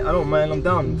tonight. I don't mind, I'm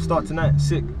down. We'll start tonight.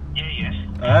 Sick. Yeah.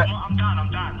 Alright? I'm down.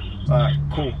 Alright,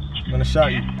 cool. I'm gonna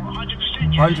shout you.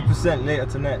 100% later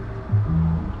tonight.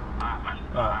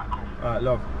 Alright,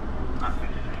 love.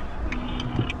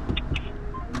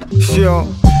 Yo,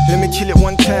 let me kill it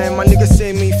one time. My nigga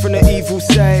saved me from the evil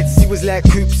side. He was like,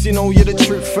 Coops, you know you're the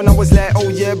truth. And I was like, oh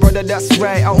yeah, brother, that's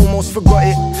right. I almost forgot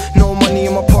it. No money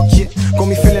in my pocket. Got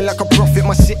me feeling like a prophet.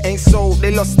 My shit ain't sold.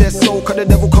 They lost their soul. Cause the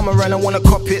devil come around and wanna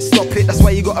cop it. Stop it. That's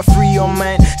why you gotta free your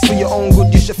mind. It's for your own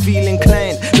good, you should feel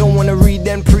inclined. Don't wanna read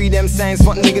them them signs.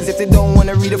 Fuck niggas if they don't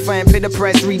wanna read a fine. Pay the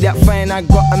price, read that fine. I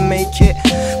gotta make it.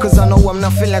 Cause I know I'm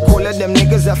nothing like all of them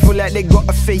niggas that feel like they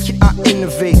gotta fake it. I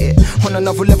innovate it. On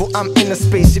another level, I'm in a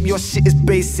spaceship. Your shit is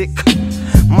basic.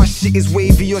 My shit is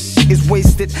wavy, your shit is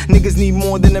wasted. Niggas need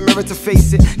more than a mirror to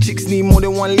face it. Chicks need more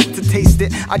than one lick to taste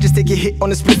it. I just take a hit on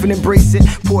the spliff and embrace it.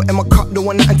 Pour it in my cup, don't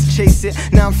want nothing to chase it.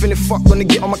 Now I'm feeling fucked, gonna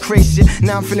get on my crazy shit.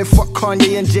 Now I'm feeling fucked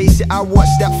Kanye and Jay shit. I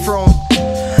watched that throne.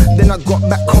 Then I got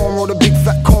back home, rolled a big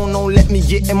fat cone. Don't let me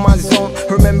get in my zone.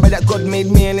 Remember that God made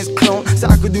me and his clone. So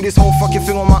I could do this whole fucking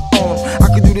thing on my own. I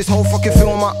could do this whole fucking thing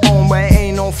on my own. But it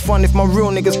ain't no fun if my real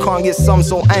niggas can't get some.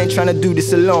 So I ain't tryna do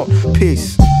this alone.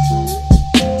 Peace.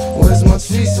 Where's my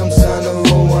trees? I'm trying to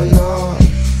roll one on.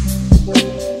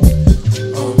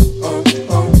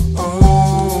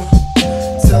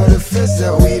 Tell the feds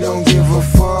that we don't give a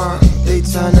fuck. They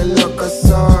tryna look us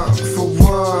up for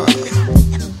what?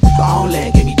 All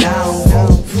that get me down.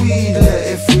 We let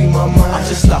it free my mind. I'm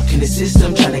just stuck in the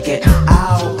system trying to get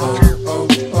out.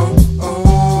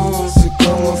 So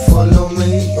come and follow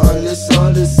me on this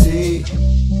odyssey.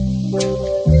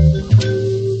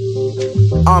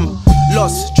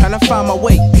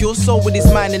 soul with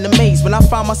his mind in the maze. When I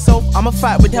find myself, I'ma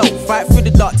fight with help. Fight through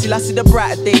the dark till I see the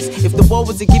brighter days. If the world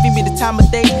wasn't giving me the time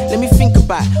of day, let me think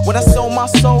about when I sold my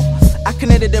soul. I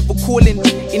can hear the devil calling.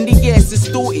 In the air, it's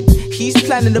distorted. He's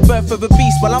planning the birth of a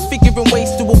beast while I'm figuring ways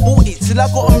to abort it. Till I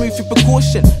gotta move with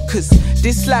precaution. Cause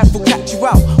this life will catch you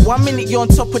out. 1 minute you're on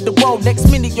top of the world, next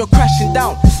minute you're crashing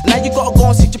down. Now you gotta go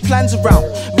and switch your plans around.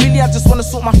 Really, I just wanna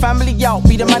sort my family out.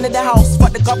 Be the man of the house,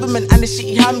 fuck the government and the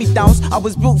shitty hand-me-downs. I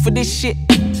was built for this shit.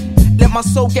 Let my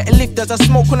soul get a lift as I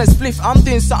smoke on a spliff. I'm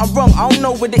doing something wrong, I don't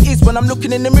know what it is. When I'm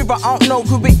looking in the mirror, I don't know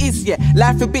who it is yet.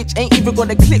 Life a bitch, ain't even got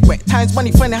a click wet. Times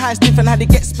money, funny, high, stiff and how they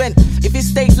get spent. If it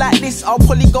stays like this, I'll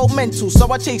probably go mental. So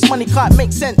I chase money, can't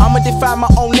make sense. I'ma define my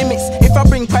own limits. If I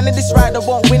bring pan to this ride, I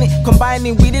won't win it.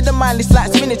 Combining weed in the mindless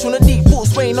like spinach. On a deep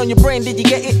thoughts weighing on your brain, did you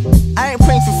get it? I ain't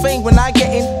praying for fame when I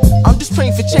get in. I'm just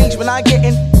praying for change when I get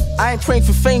in. I ain't praying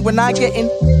for fame when I get in.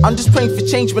 I'm just praying for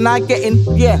change when I get in,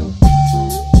 yeah.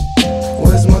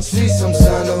 Where's my streets? I'm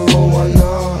trying to roll one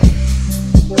up.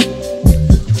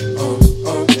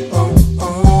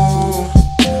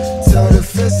 Tell the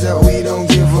feds that we don't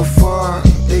give a fuck.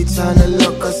 They tryna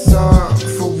look us up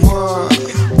for what?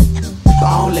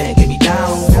 Don't let it get me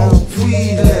down. Smoke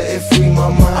weed, let it free my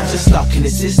mind. I'm just stuck in the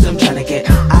system trying to get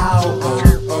out.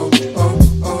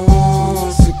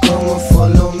 So come and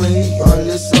follow me on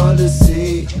this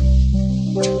odyssey.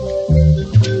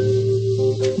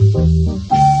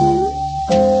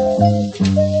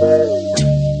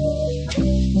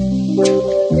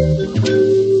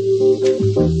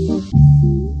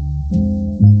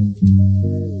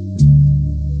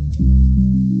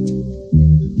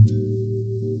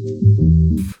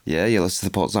 Yeah, you listen to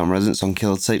the Port Sound Residents on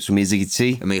Killer Tapes with me, Ziggy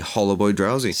T. And me, Hollow Boy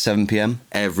Drowsy. 7 p.m.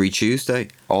 every Tuesday.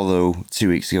 Although 2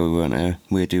 weeks ago we weren't here.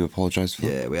 We do apologise for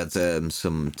that. Yeah, we had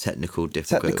some technical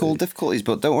difficulties.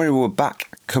 But don't worry, we're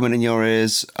back, coming in your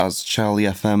ears, as Charlie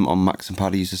FM on Max and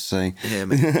Paddy used to say. Yeah,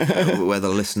 mate. Where the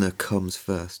listener comes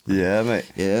first. Mate. Yeah,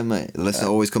 mate. Yeah, mate. The listener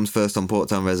always comes first on Port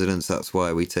Town Residents. That's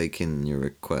why we take in your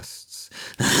requests.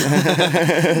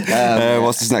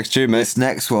 What's this next tune, mate? This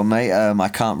next one, mate, I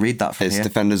can't read that from here. It's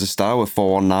Defenders of Star with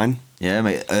 419. Yeah,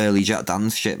 mate. Early Jack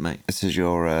Dance shit, mate. This is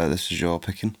your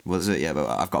picking. Was it? Yeah, but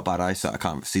I've got bad eyesight. I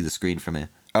can't see the screen from here.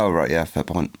 Oh, right, yeah, fair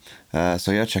point.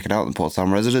 So, yeah, check it out, the Port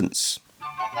Town Residents.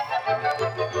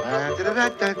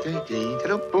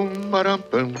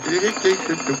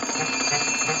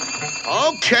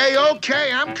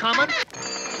 Okay, I'm coming.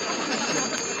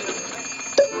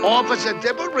 Officer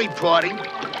Dibble reporting.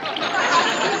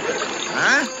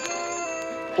 Huh?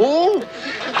 Who?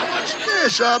 What's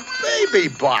this? A baby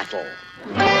bottle.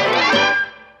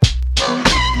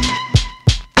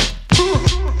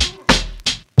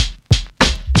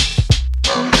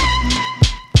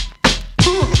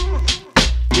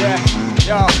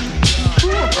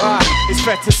 It's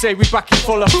fair to say we back in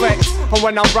full effect. And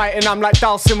when I'm writing, I'm like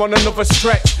Dalsim on another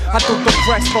stretch. I took the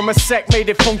press from a sec, made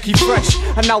it funky fresh.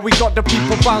 And now we got the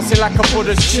people bouncing like a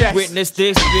Buddha's chest. Witness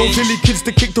this, bitch. Those silly kids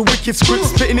to kick the wicked script.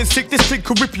 Spitting it sick, this clip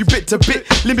could rip you bit to bit.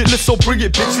 Limitless, so bring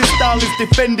it, bitch. This style is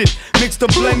defended, mixed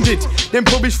and blended. Then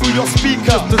publish through your speaker,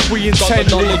 just as we intended. Got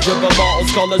the knowledge of immortal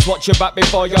scholars. Watch your back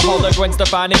before you holler. Gwen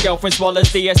Stefani, girlfriend swallows.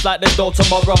 DS like the door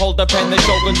tomorrow. Hold the pen, the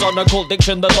shogun's on a cold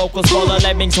diction. The local scholar,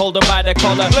 lemmings hold them by the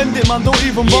collar. Blend it, man, don't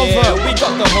even bother. Yeah, we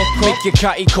got the hook up. Make your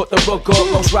catty cut the rug up.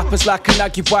 Most rappers like a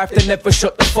naggy wife, they never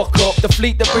shut the fuck up. The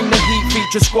fleet that bring the heat,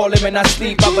 feature scrolling when I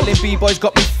sleep. Babbling B-boys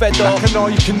got me fed up. Like an all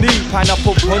you can eat.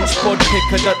 Pineapple punch, bud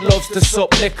picker that loves to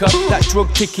sup liquor. That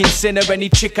drug ticking sinner, any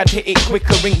chick I'd hit it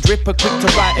quicker. Ink dripper, quick to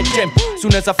write a gem.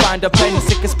 Soon as I find a pen,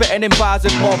 sick of spitting in bars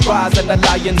with more bars than the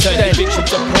lion's den. den.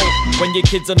 Evictions are cold when your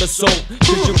kids on the soul.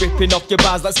 Cause you're ripping off your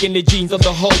bars like skinny jeans on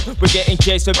the hole. We're getting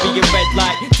chased for being red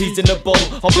like teasing the bull.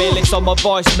 On bailiffs on my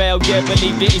voicemail, yeah,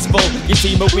 believe it is full. Your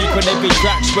team are weak on every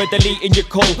track, we're deleting your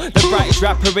call. The brightest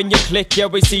rapper in your clique, yeah,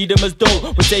 we see them as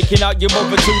dull. We're taking out your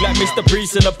mother too like Mr.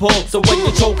 Priest and a Paul. So when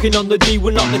you're choking on the D,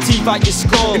 we'll knock the teeth out your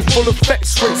skull. In full effect,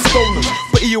 straight stolen.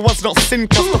 But here was not sin,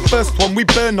 cause the first one we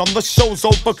burn on. The show's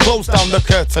over, close down the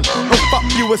curtain. No fuck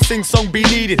you, a sing song be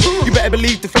needed. You better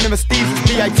believe Defending Steve is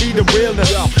B.I.T. the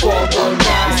realness.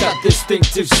 419, it's that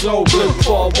distinctive soul blue.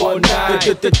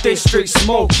 419, the district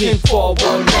smoking.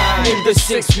 419, in the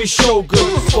 6 we show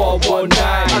good. 419,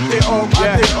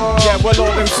 yeah, well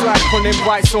all them slack couldn't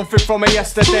write something from me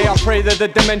yesterday. I pray that the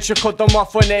dementia cut them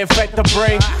off when it infect the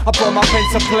brain. I brought my pen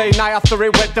to play, night after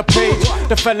it wet the page.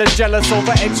 The fella's jealous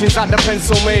over etchings that the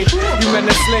pencil made. You men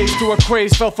are slaves to a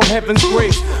craze, fell from heaven's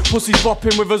grace. Pussy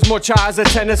bopping with as much art as a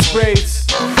tennis sprays.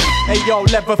 Hey yo,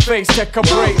 Leatherface, take a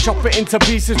break. Chop it into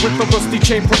pieces with the rusty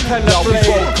chain propeller blade.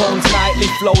 We roll cones nightly,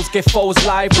 flows get foes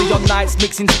lively on nights,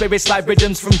 mixing spirits like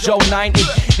rhythms from Joe 90.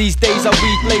 These days I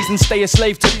read plays and stay a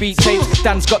slave to beat tapes.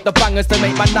 Dan's got the bangers that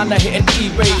make my nana hit an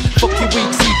E-rate. Fuck your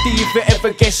weak CD if it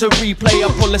ever gets a replay. I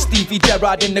pull a Stevie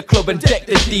Gerrard in the club and deck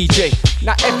the DJ.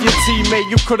 Now if your teammate,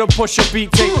 you couldn't push a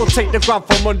beat tape, we'll take the ground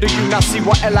from under you, now see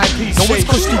what LIP Now say. it's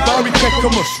Christy Barry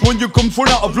Kekamus. When you come full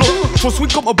out of luck, trust we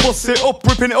got my bust it up,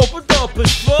 ripping it up.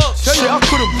 Shit, I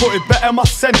couldn't put it better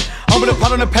myself. I'm with a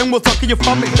pad and a pen, we'll talk in your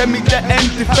family, let me get end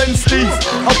defense these.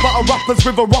 I'll batter rappers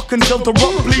with a rock until the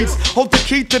rock bleeds. Hold the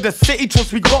key to the city,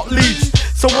 trust we got leads.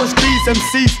 So watch these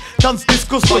MCs, dance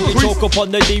discuss when like you talk up on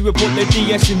the D, we put the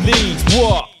DS in leads.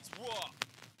 What?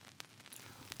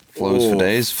 Flows for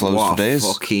days, flows what for days.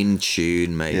 Fucking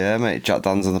tune, mate. Yeah, mate. Jack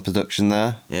Dan's on the production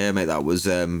there. Yeah, mate. That was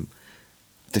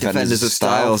Defenders of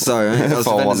Style. Sorry, mate. That was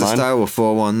Defenders of Style with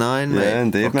 419, mate. Yeah,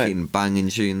 indeed, fucking mate. Banging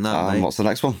tune that, mate. And what's the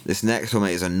next one? This next one,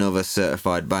 mate, is another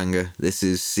certified banger. This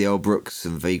is CL Brooks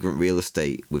and Vagrant Real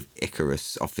Estate with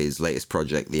Icarus off his latest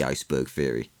project, The Iceberg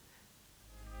Theory.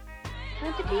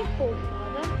 How did you fall,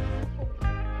 Father?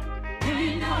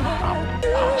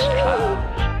 Past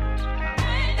clouds.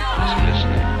 Past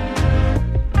listening.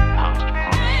 Past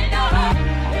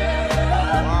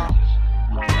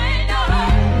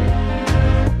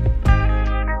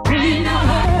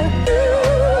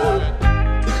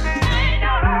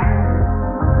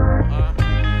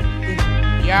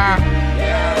Yeah.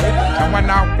 And when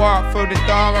I walk through the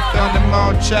door, I feel the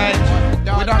mood change.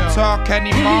 We don't talk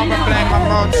anymore, I blame my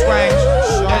mood swings.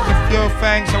 There's a few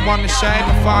things I wanna say,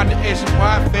 but find it isn't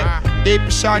worth it. Deep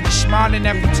inside you're smiling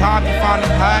every time you find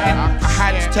I'm hurting. I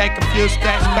had to take a few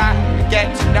steps back to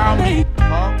get to know me.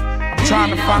 I'm trying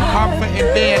to find comfort in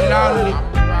being lonely.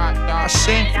 I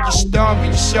sing for your story,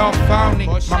 you're so phony.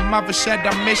 My mother said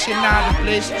I'm missing out of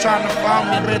bliss, trying to phone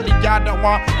me. Really, I don't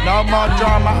want no more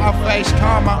drama, I face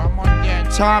karma.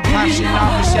 Time passing,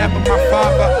 I resemble my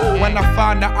father. When I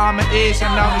find that I'm at ease, I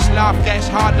know his life gets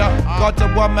harder. Got a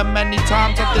woman many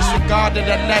times, I've disregarded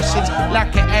her lessons.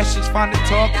 Lack of essence, find the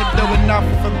talking, doing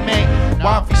nothing for me.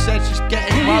 Wifey said she's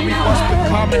getting worried, what's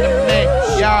becoming of me?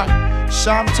 Yeah.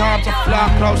 Sometimes I fly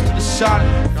close to the sun.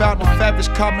 Felt the feathers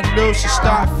coming loose and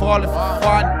started falling for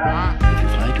fun. If you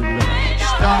fly too low,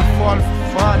 start falling for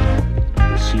fun.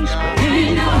 The sea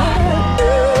spray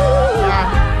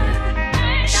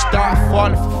start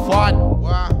falling for fun.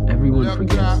 Everyone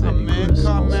forgets that it was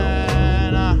small. If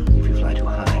you fly too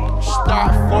high,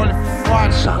 start falling for fun.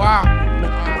 Wow.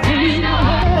 If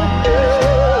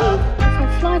I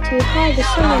fly too high, the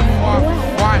sun will melt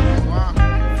away.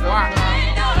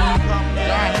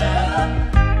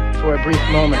 For a brief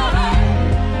moment,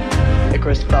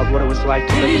 Icarus felt what it was like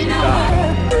to live as a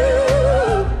god.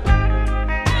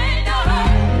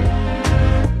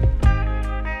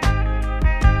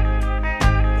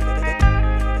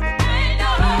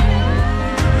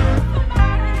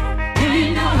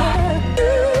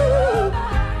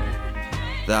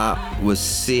 That was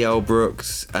CL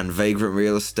Brooks and Vagrant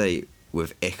Real Estate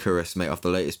with Icarus, mate, off the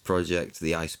latest project,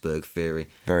 The Iceberg Theory.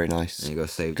 Very nice. There you go,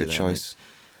 saved Good it there, choice. Mate.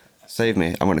 Save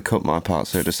me. I'm going to cut my part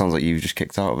so it just sounds like you just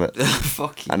kicked out of it.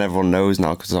 Fuck you. And everyone knows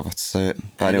now because I've had to say it.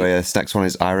 But anyway, this next one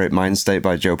is Irate Mind State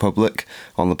by Joe Public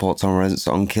on the Port Town Residents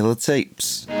on Killer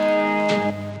Tapes. When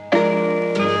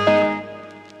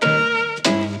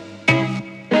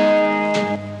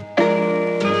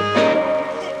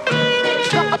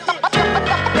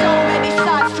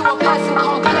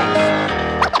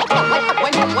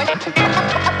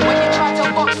you try to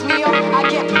box me up, I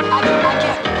get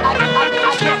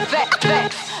vexed.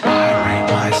 Irate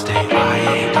my state, I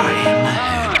ain't right in the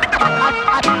head. I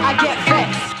get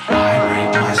vexed.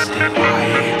 Irate my state, I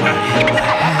ain't right in the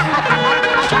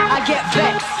head. I get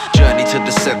vexed. Journey to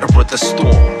the center of the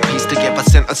storm. Piece together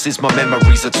sentences, my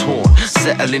memories are torn.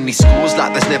 Settling these scores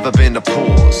like there's never been a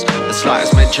pause. The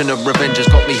slightest mention of revenge has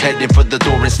got me heading for the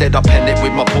door. Instead I pen it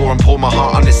with my paw and pour my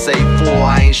heart on this save for.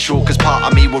 I ain't sure cause part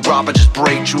of me would rather just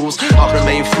break jewels. I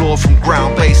remain flawed from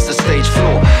ground base to stage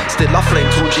floor. Still I flame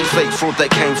torches, fake fraud that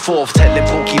came forth. Telling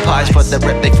porcupines for the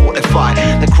rep they fortify.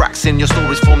 The cracks in your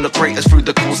stories form the craters through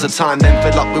the course of time. Then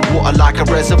fill up with water like a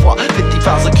reservoir.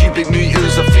 50,000 cubic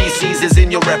meters of feces is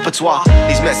in your repertoire.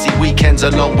 These messy weekends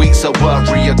are long weeks of work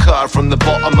reoccur from the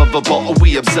bottom of a bottle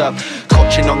we observe.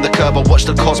 Coaching on the curb, I watch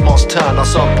the cosmos turn. I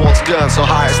saw boards gurn so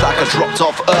high it's like I dropped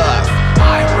off earth.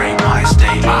 Irate my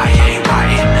state, I ain't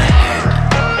right in the head.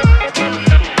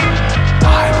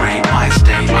 Irate my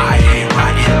state, I ain't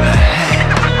right in the head.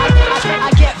 I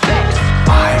get vexed.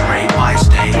 Irate my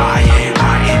state, I ain't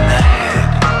right in the head.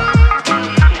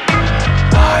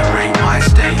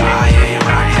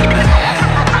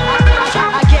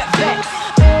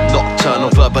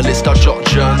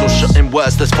 Saying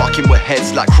words that's fucking with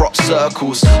heads like crop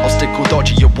circles. Obstacle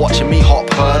dodgy, you're watching me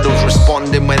hop hurdles.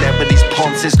 Responding whenever these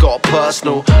ponces got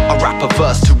personal. I rap a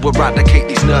verse to eradicate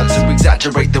these nerds who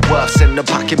exaggerate the worth. Send them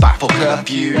packing back for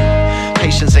curfew.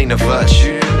 Patience ain't a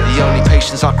virtue. The only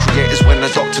patience I create is when the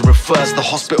doctor refers the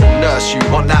hospital nurse. You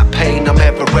want that pain, I'm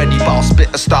ever ready. But I'll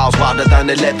spit the styles wilder than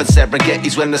 11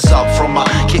 Serengetis. When the sub from my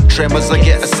kick tremors, I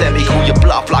get a semi. Call your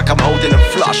bluff like I'm holding a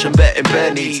flush and betting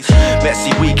bennies.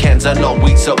 Messy weekends and long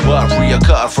weeks at work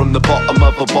reoccur. From the bottom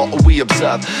of a bottle we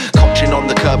observe. Coaching on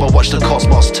the curb, I watch the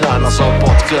cosmos turn. I saw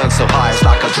bots burn so high it's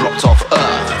like I dropped off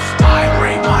earth. I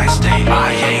rate my state,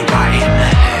 I ain't right in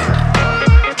the head.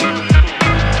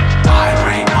 I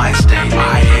rate my state,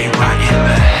 I ain't right in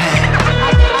the head.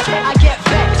 I get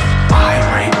vexed. I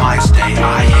rate my state,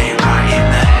 I ain't right in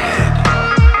the head.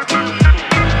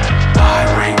 I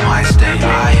rate my state,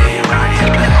 I ain't right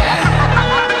in the head.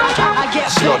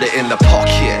 Slot it in the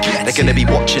pocket. They're gonna be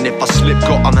watching if I slip.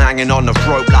 Got I'm hanging on the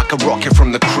rope like a rocket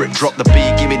from the crypt. Drop the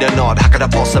beat, give me the nod. How could I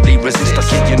possibly resist? I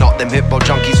kid you not, them hippo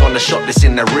junkies on the shot list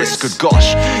in their wrist. Good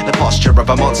gosh, the posture of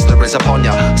a monster is upon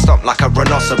ya. Stomp like a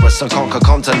rhinoceros and conquer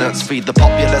continents. Feed the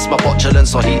populace my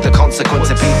botulence or heed the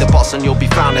consequence. If be the boss and you'll be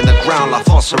found in the ground like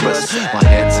phosphorus. My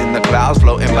head's in the clouds,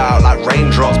 floating about like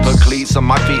raindrops. Put cleats on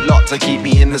my feet locked to keep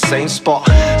me in the same spot.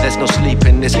 There's no sleep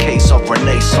in this case of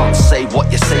renaissance. Say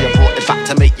what you say, I brought it back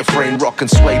to make your frame rock and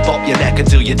sway. Bop your neck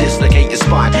until you dislocate your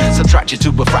spine. Subtract you to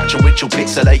a fraction which will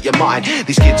pixelate your mind.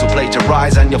 These kids will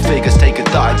plagiarize and your figures take a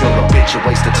dive. You're a bitch, a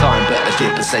waste of time, better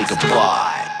dip and say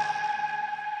goodbye.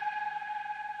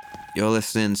 You're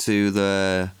listening to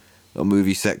the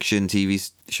movie section,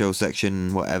 TV show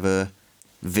section, whatever,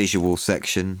 visual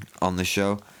section on the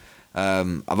show.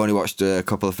 I've only watched a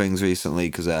couple of things recently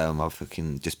because I've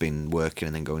fucking just been working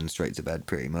and then going straight to bed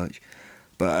pretty much.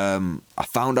 But I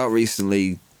found out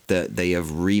recently that they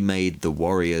have remade The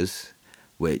Warriors,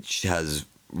 which has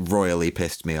royally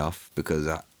pissed me off because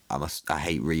I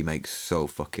hate remakes so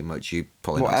fucking much. You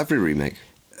probably every remake.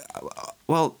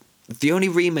 Well, the only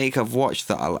remake I've watched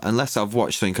unless I've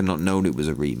watched something and not known it was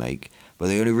a remake, but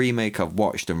the only remake I've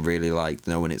watched and really liked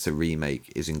knowing it's a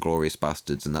remake is Inglourious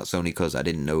Bastards, and that's only because I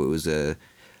didn't know it was a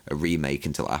remake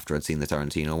until after I'd seen the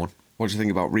Tarantino one. What do you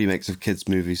think about remakes of kids'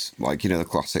 movies? Like, you know, the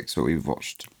classics that we've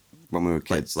watched when we were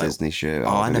kids, like Disney shit. Oh,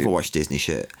 I never watched Disney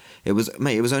shit. It was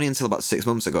only until about 6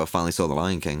 months ago I finally saw The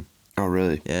Lion King. Oh,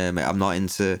 really? Yeah, mate, I'm not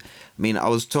into... I mean, I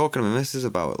was talking to my missus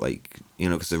about, like, you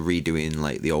know, because they're redoing,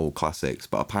 like, the old classics,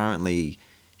 but apparently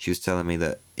she was telling me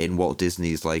that in Walt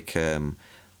Disney's, like,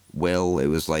 will, it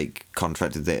was, like,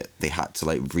 contracted that they had to,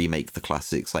 like, remake the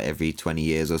classics, like, every 20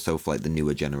 years or so for, like, the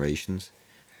newer generations.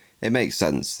 It makes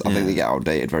sense. I think they get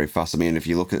outdated very fast. I mean, if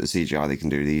you look at the CGI they can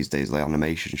do these days, like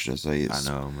animation, should I say, it's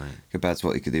I know, mate. compared to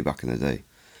what they could do back in the day.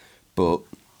 But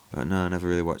no, I never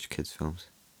really watched kids' films.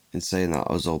 In saying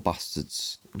that, us old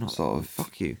bastards, sort of...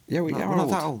 Fuck you. Yeah, we're not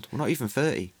that old. We're not even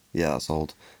 30. Yeah, that's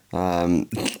old.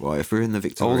 Well, if we're in the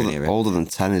Victorian era... Older than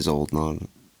 10 is old now.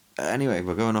 Anyway,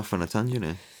 we're going off on a tangent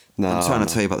here. No, I'm trying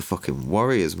to tell you about the fucking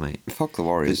Warriors, mate. Fuck the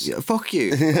Warriors. Fuck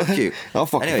you. Fuck you. I'll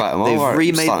fucking anyway, fight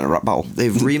them. Starting a rap battle.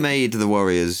 They've remade The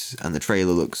Warriors, and the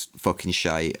trailer looks fucking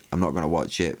shite. I'm not going to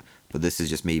watch it, but this is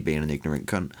just me being an ignorant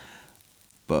cunt.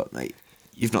 But, mate,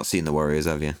 you've not seen The Warriors,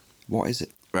 have you? What is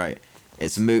it? Right.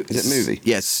 It's a movie. Is it a movie?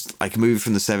 Yes, like a movie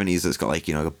from the 70s that's got, like,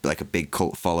 you know, like a big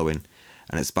cult following.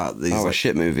 And it's about these. Oh, like, a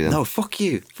shit movie then. No, fuck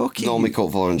you. Fuck you. Normally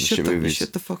cult following shit movies.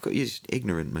 Shut the fuck up. You're just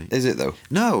ignorant, mate. Is it, though?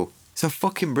 No. It's a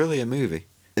fucking brilliant movie.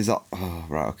 Is that... Oh,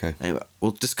 right, okay. Anyway,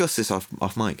 we'll discuss this off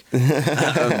mic.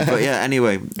 But yeah,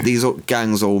 anyway, these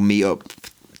gangs all meet up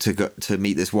to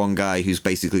meet this one guy who's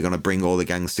basically going to bring all the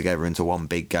gangs together into one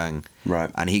big gang. Right.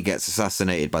 And he gets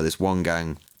assassinated by this one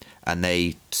gang, and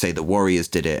they say the Warriors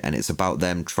did it, and it's about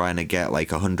them trying to get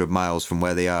like 100 miles from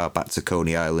where they are back to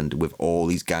Coney Island with all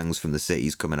these gangs from the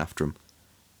cities coming after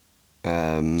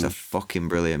them. It's a fucking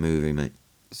brilliant movie, mate.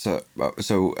 So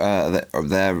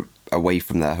they're away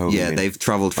from their home. Yeah, they've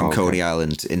travelled from Coney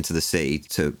Island into the city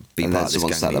to be part of this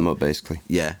gang. Set them up, basically.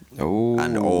 Yeah. Oh.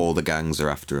 And all the gangs are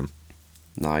after him.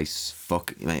 Nice.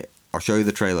 Fuck, mate. I'll show you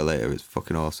the trailer later. It's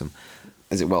fucking awesome.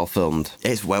 Is it well filmed?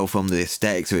 It's well filmed. The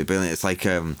aesthetics of it brilliant. It's like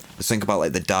just think about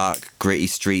like the dark, gritty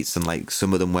streets, and like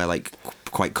some of them wear like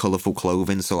quite colourful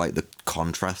clothing, so like the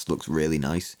contrast looks really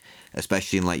nice.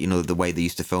 Especially in like, you know, the way they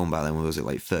used to film back then. Was it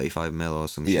like 35mm or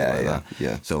something like that?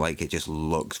 Yeah. So like it just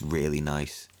looks really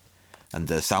nice. And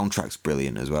the soundtrack's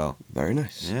brilliant as well. Very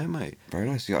nice. Yeah, mate. Very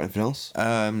nice. You got anything else?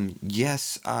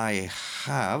 Yes, I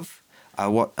have.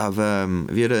 Have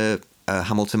you heard of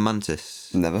Hamilton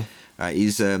Mantis? Never. Right,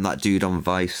 he's that dude on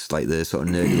Vice, like the sort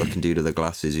of nerdy looking dude with the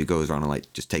glasses who goes around and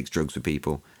like just takes drugs with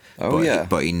people. Oh, yeah.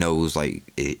 But he knows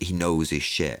he knows his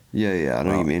shit. Yeah, I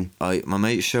know what you mean. My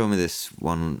mate showed me this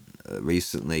one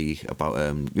recently about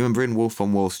you remember in Wolf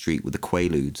on Wall Street with the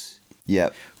Quaaludes? Yeah.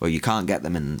 Well, you can't get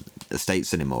them in the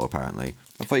States anymore, apparently.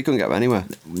 I thought you couldn't get them anywhere.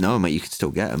 No, mate, you could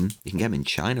still get them. You can get them in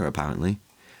China, apparently.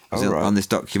 Oh, right. On this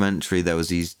documentary, there was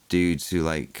these dudes who,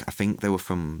 I think they were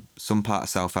from some part of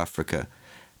South Africa,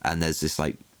 and there's this,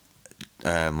 I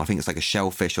think it's like a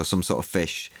shellfish or some sort of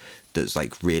fish that's,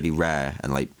 really rare,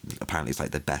 and, apparently it's,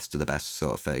 the best of the best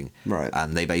sort of thing. Right.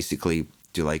 And they basically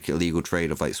do, illegal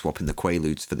trade of, swapping the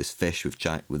Quaaludes for this fish with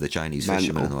the Chinese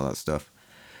fishermen and all that stuff.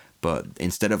 But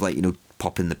instead of,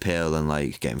 popping the pill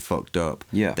and, getting fucked up,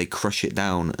 they crush it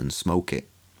down and smoke it.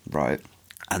 Right.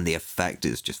 And the effect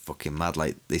is just fucking mad.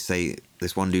 They say,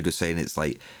 this one dude was saying it's,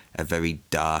 a very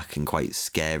dark and quite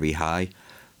scary high.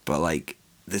 But,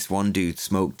 this one dude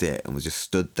smoked it and was just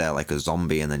stood there like a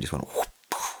zombie and then just went whoop,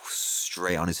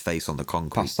 straight on his face on the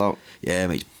concrete. Passed out. Yeah,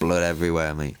 mate, blood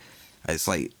everywhere, mate. It's,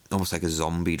 almost like a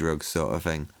zombie drug sort of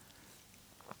thing.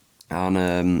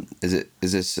 And is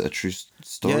this a true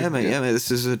story? Yeah, mate. This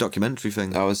is a documentary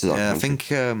thing. Oh, it's a documentary. I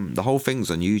think the whole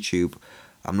thing's on YouTube.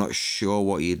 I'm not sure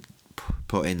what you'd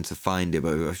put in to find it,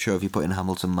 but I'm sure if you put in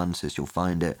Hamilton Mantis, you'll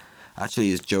find it.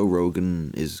 Actually, Joe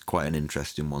Rogan is quite an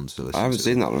interesting one to listen to. I haven't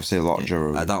seen that one. I've seen a lot of Joe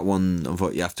Rogan. That one,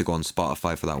 you have to go on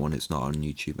Spotify for that one. It's not on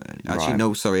YouTube. Actually, right.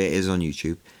 No, sorry, it is on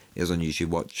YouTube. It is on YouTube.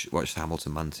 Watch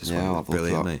Hamilton Mantis. Yeah, one.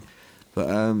 Brilliant, mate. But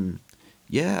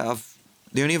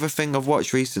the only other thing I've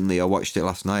watched recently, I watched it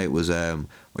last night, was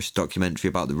watched a documentary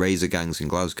about the Razor gangs in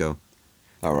Glasgow.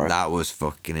 All right. That was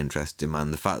fucking interesting,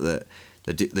 man. The fact that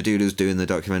the dude who's doing the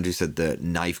documentary said that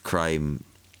knife crime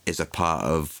is a part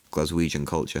of Glaswegian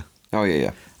culture. Oh,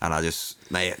 yeah. And I just,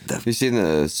 mate... Have you seen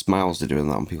the smiles they're doing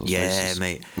that on people's faces? Yeah,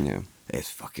 mate. Yeah. It's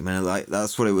fucking, man,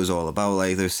 that's what it was all about.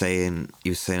 He was saying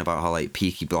about how,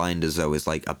 Peaky Blinders, though, is,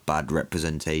 a bad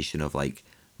representation of,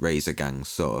 razor gangs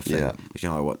sort of thing. Yeah. Which,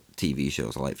 what TV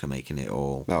shows are like for making it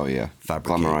all... Oh, yeah.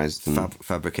 Glamorized.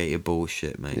 Fabricated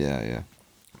bullshit, mate. Yeah.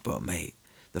 But, mate,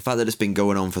 the fact that it's been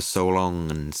going on for so long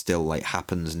and still,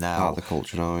 happens now... Part of the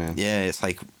culture now, yeah. Yeah, it's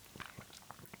I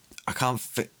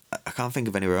can't think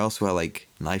of anywhere else where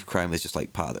knife crime is just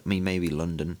part of it. I mean, maybe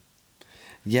London.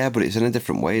 Yeah, but it's in a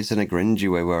different way. It's in a gringy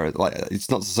way where it's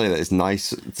not to say that it's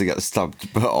nice to get stabbed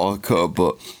or cut,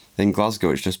 but in Glasgow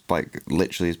it's just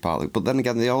literally is part of it. But then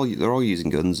again, they're all using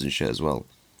guns and shit as well.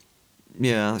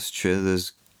 Yeah, that's true.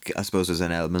 I suppose there's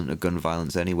an element of gun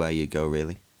violence anywhere you go,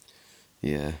 really.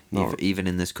 Yeah, even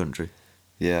in this country.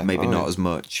 Yeah, maybe not as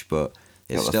much, but.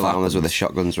 It's still the farmers with the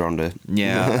shotguns around here.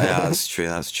 Yeah, that's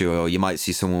true. Or you might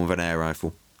see someone with an air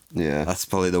rifle. Yeah. That's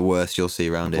probably the worst you'll see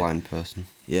around here. Blind person.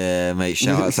 Yeah, mate,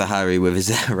 shout out to Harry with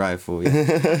his air rifle.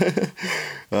 Yeah.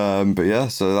 But yeah,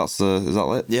 so is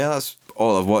that it? Yeah, that's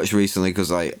all I've watched recently,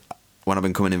 because when I've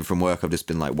been coming in from work, I've just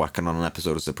been whacking on an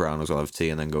episode of Sopranos while I have tea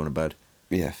and then going to bed.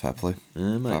 Yeah, fair play.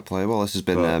 Yeah, mate. Fair play. Well, this has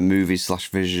been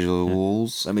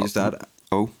movies/visuals. Let me just add.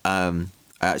 I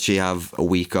actually have a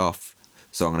week off.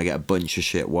 So I'm going to get a bunch of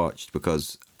shit watched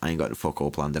because I ain't got the fuck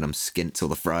all planned and I'm skint till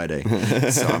the Friday.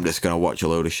 So I'm just going to watch a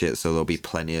load of shit, so there'll be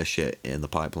plenty of shit in the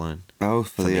pipeline. Oh,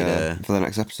 for the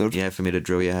next episode? Yeah, for me to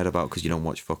drill your head about, because you don't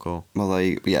watch fuck all. Well,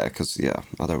 I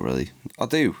don't really. I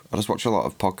do. I just watch a lot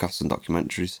of podcasts and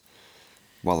documentaries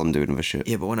while I'm doing other shit.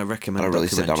 Yeah, but when I recommend a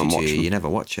documentary to you, you never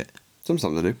watch it.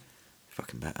 Sometimes I do.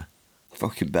 Fucking better. Yeah,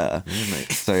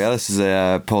 mate. So yeah, this is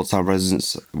a Porttown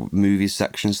Residents movies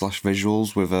section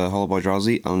 /visuals with Hollowboy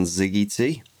Drowsy and Ziggy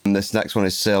T. And this next one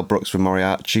is Sale Brooks with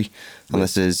Moriarty, and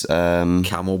this is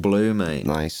Camel Blue, mate.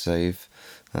 Nice save.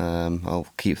 I'll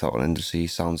keep that one in to see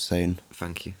sound sane.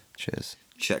 Thank you. Cheers.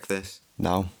 Check this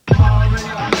now.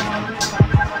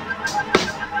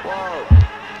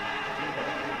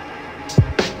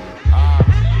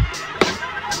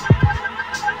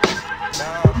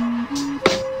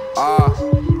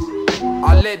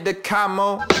 I lit the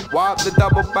camel, wiped the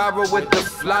double barrel with the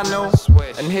flannel,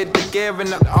 and hid the gear in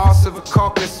the arse of a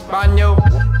cocker spaniel.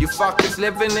 You fuckers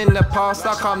living in the past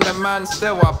like I'm the man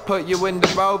still. I put you in the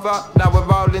Rover, now we're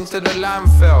rolling to the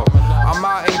landfill. I'm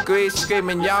out in Greece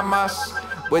screaming llamas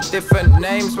with different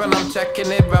names when I'm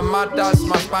checking it. Ramadas,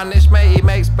 my Spanish mate, he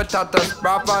makes patatas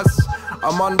bravas.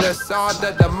 I'm on the side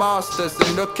of the masters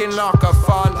and looking like a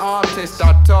fun artist.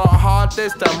 I taught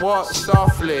hardest and walk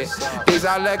softly. These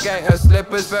alligator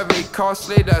slippers very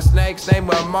costly. The snake's name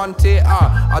was Monty.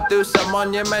 I do some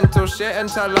monumental shit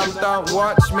until I'm don't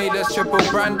watch me. There's triple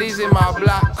brandies in my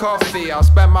black coffee. I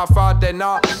spend my Friday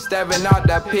night staring at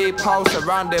the peephole,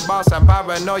 surrounded by some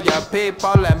paranoia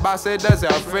people. Ambassadors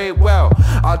of free will.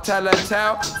 I'll tell a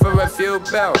tale for a few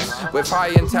bills with high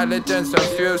intelligence and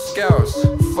few skills.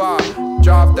 Fuck.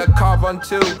 Drive the car on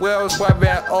 2 wheels,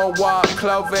 wearing all white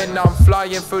clothing. I'm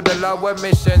flying through the low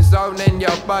emission zone, and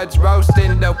your buds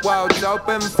roasting. The world's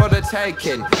open for the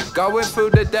taking. Going through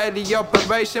the daily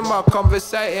operation while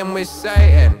conversating with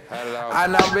Satan.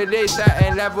 And I'm really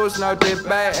setting levels, no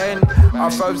debating. I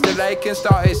froze the lake and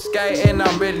started skating.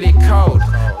 I'm really cold,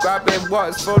 grabbing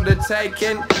what's for the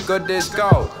taking. Good as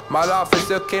gold. My life is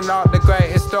looking like the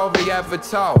greatest story ever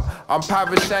told. I'm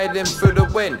parasailing through the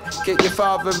wind, kick your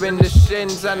father in the shins.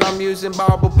 And I'm using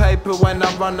marble paper when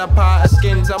I run up out of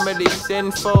skins. I'm really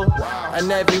sinful,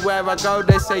 and everywhere I go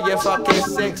they say you're fucking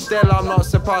sick. Still I'm not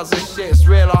surprised the shit's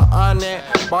real, I earn it.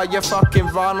 Buy your fucking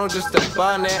vinyl just to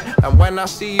burn it. And when I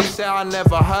see you say I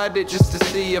never heard it, just to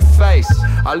see your face,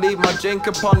 I leave my drink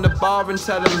upon the bar and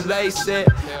tell them lace it.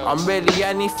 I'm really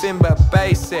anything but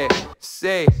basic.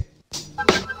 See.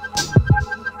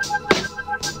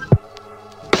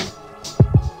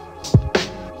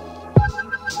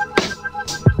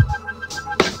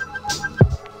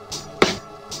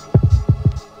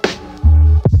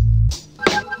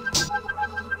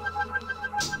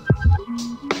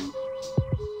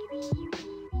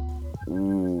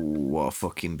 What a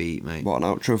fucking beat, mate. What an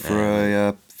outro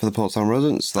for the Port Town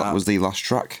Residents. That was the last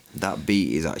track. That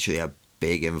beat is actually a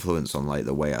big influence on like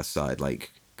the way I started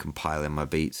like compiling my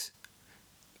beats.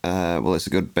 Well, it's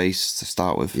a good bass to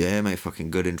start with. Yeah, mate,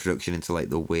 fucking good introduction into like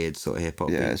the weird sort of hip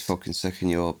hop. Yeah, beats. it's fucking sick, and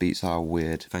your beats are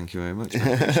weird. Thank you very much.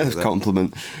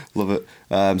 Compliment, love it.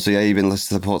 So yeah, you've been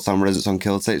listening to the Port Town Residents on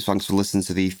Killer Tapes. Thanks for listening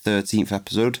to the 13th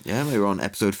episode. Yeah, mate, we're on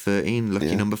episode 13,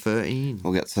 lucky number 13.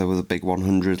 We'll get to with a big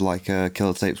 100 like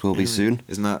Killer Tapes will be soon.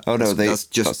 Isn't that? Oh no, that's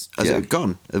it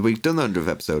gone? Have we done the 100th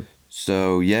episode?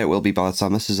 So yeah, it will be by the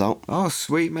time this is out. Oh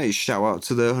sweet, mate! Shout out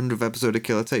to the 100th episode of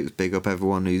Killer Tapes. Big up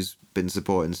everyone who's been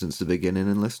supporting since the beginning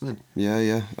and listening.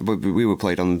 Yeah. We were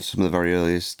played on some of the very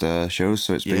earliest shows,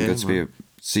 so it's been good to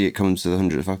see it come to the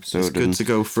 100th episode. It's good to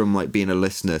go from like being a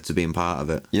listener to being part of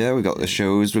it. Yeah, we've got the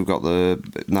shows, we've got the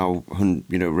now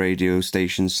radio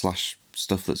stations /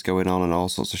 stuff that's going on and all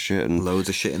sorts of shit, and loads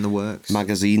of shit in the works,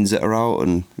 magazines that are out,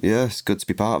 and yeah, it's good to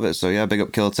be part of it. So yeah, big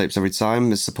up Killer Tapes every time.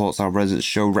 This supports our Residents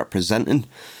show representing.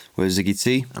 We're Ziggy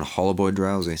T and Hollowboy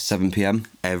Drowsy. 7 p.m.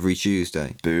 every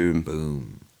Tuesday.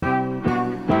 Boom.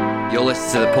 You're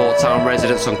listening to the Port Town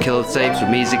Residents on Killer Tapes with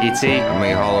me, Ziggy T. And me,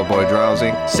 Hollowboy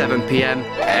Drowsy. 7 p.m.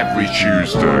 every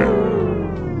Tuesday.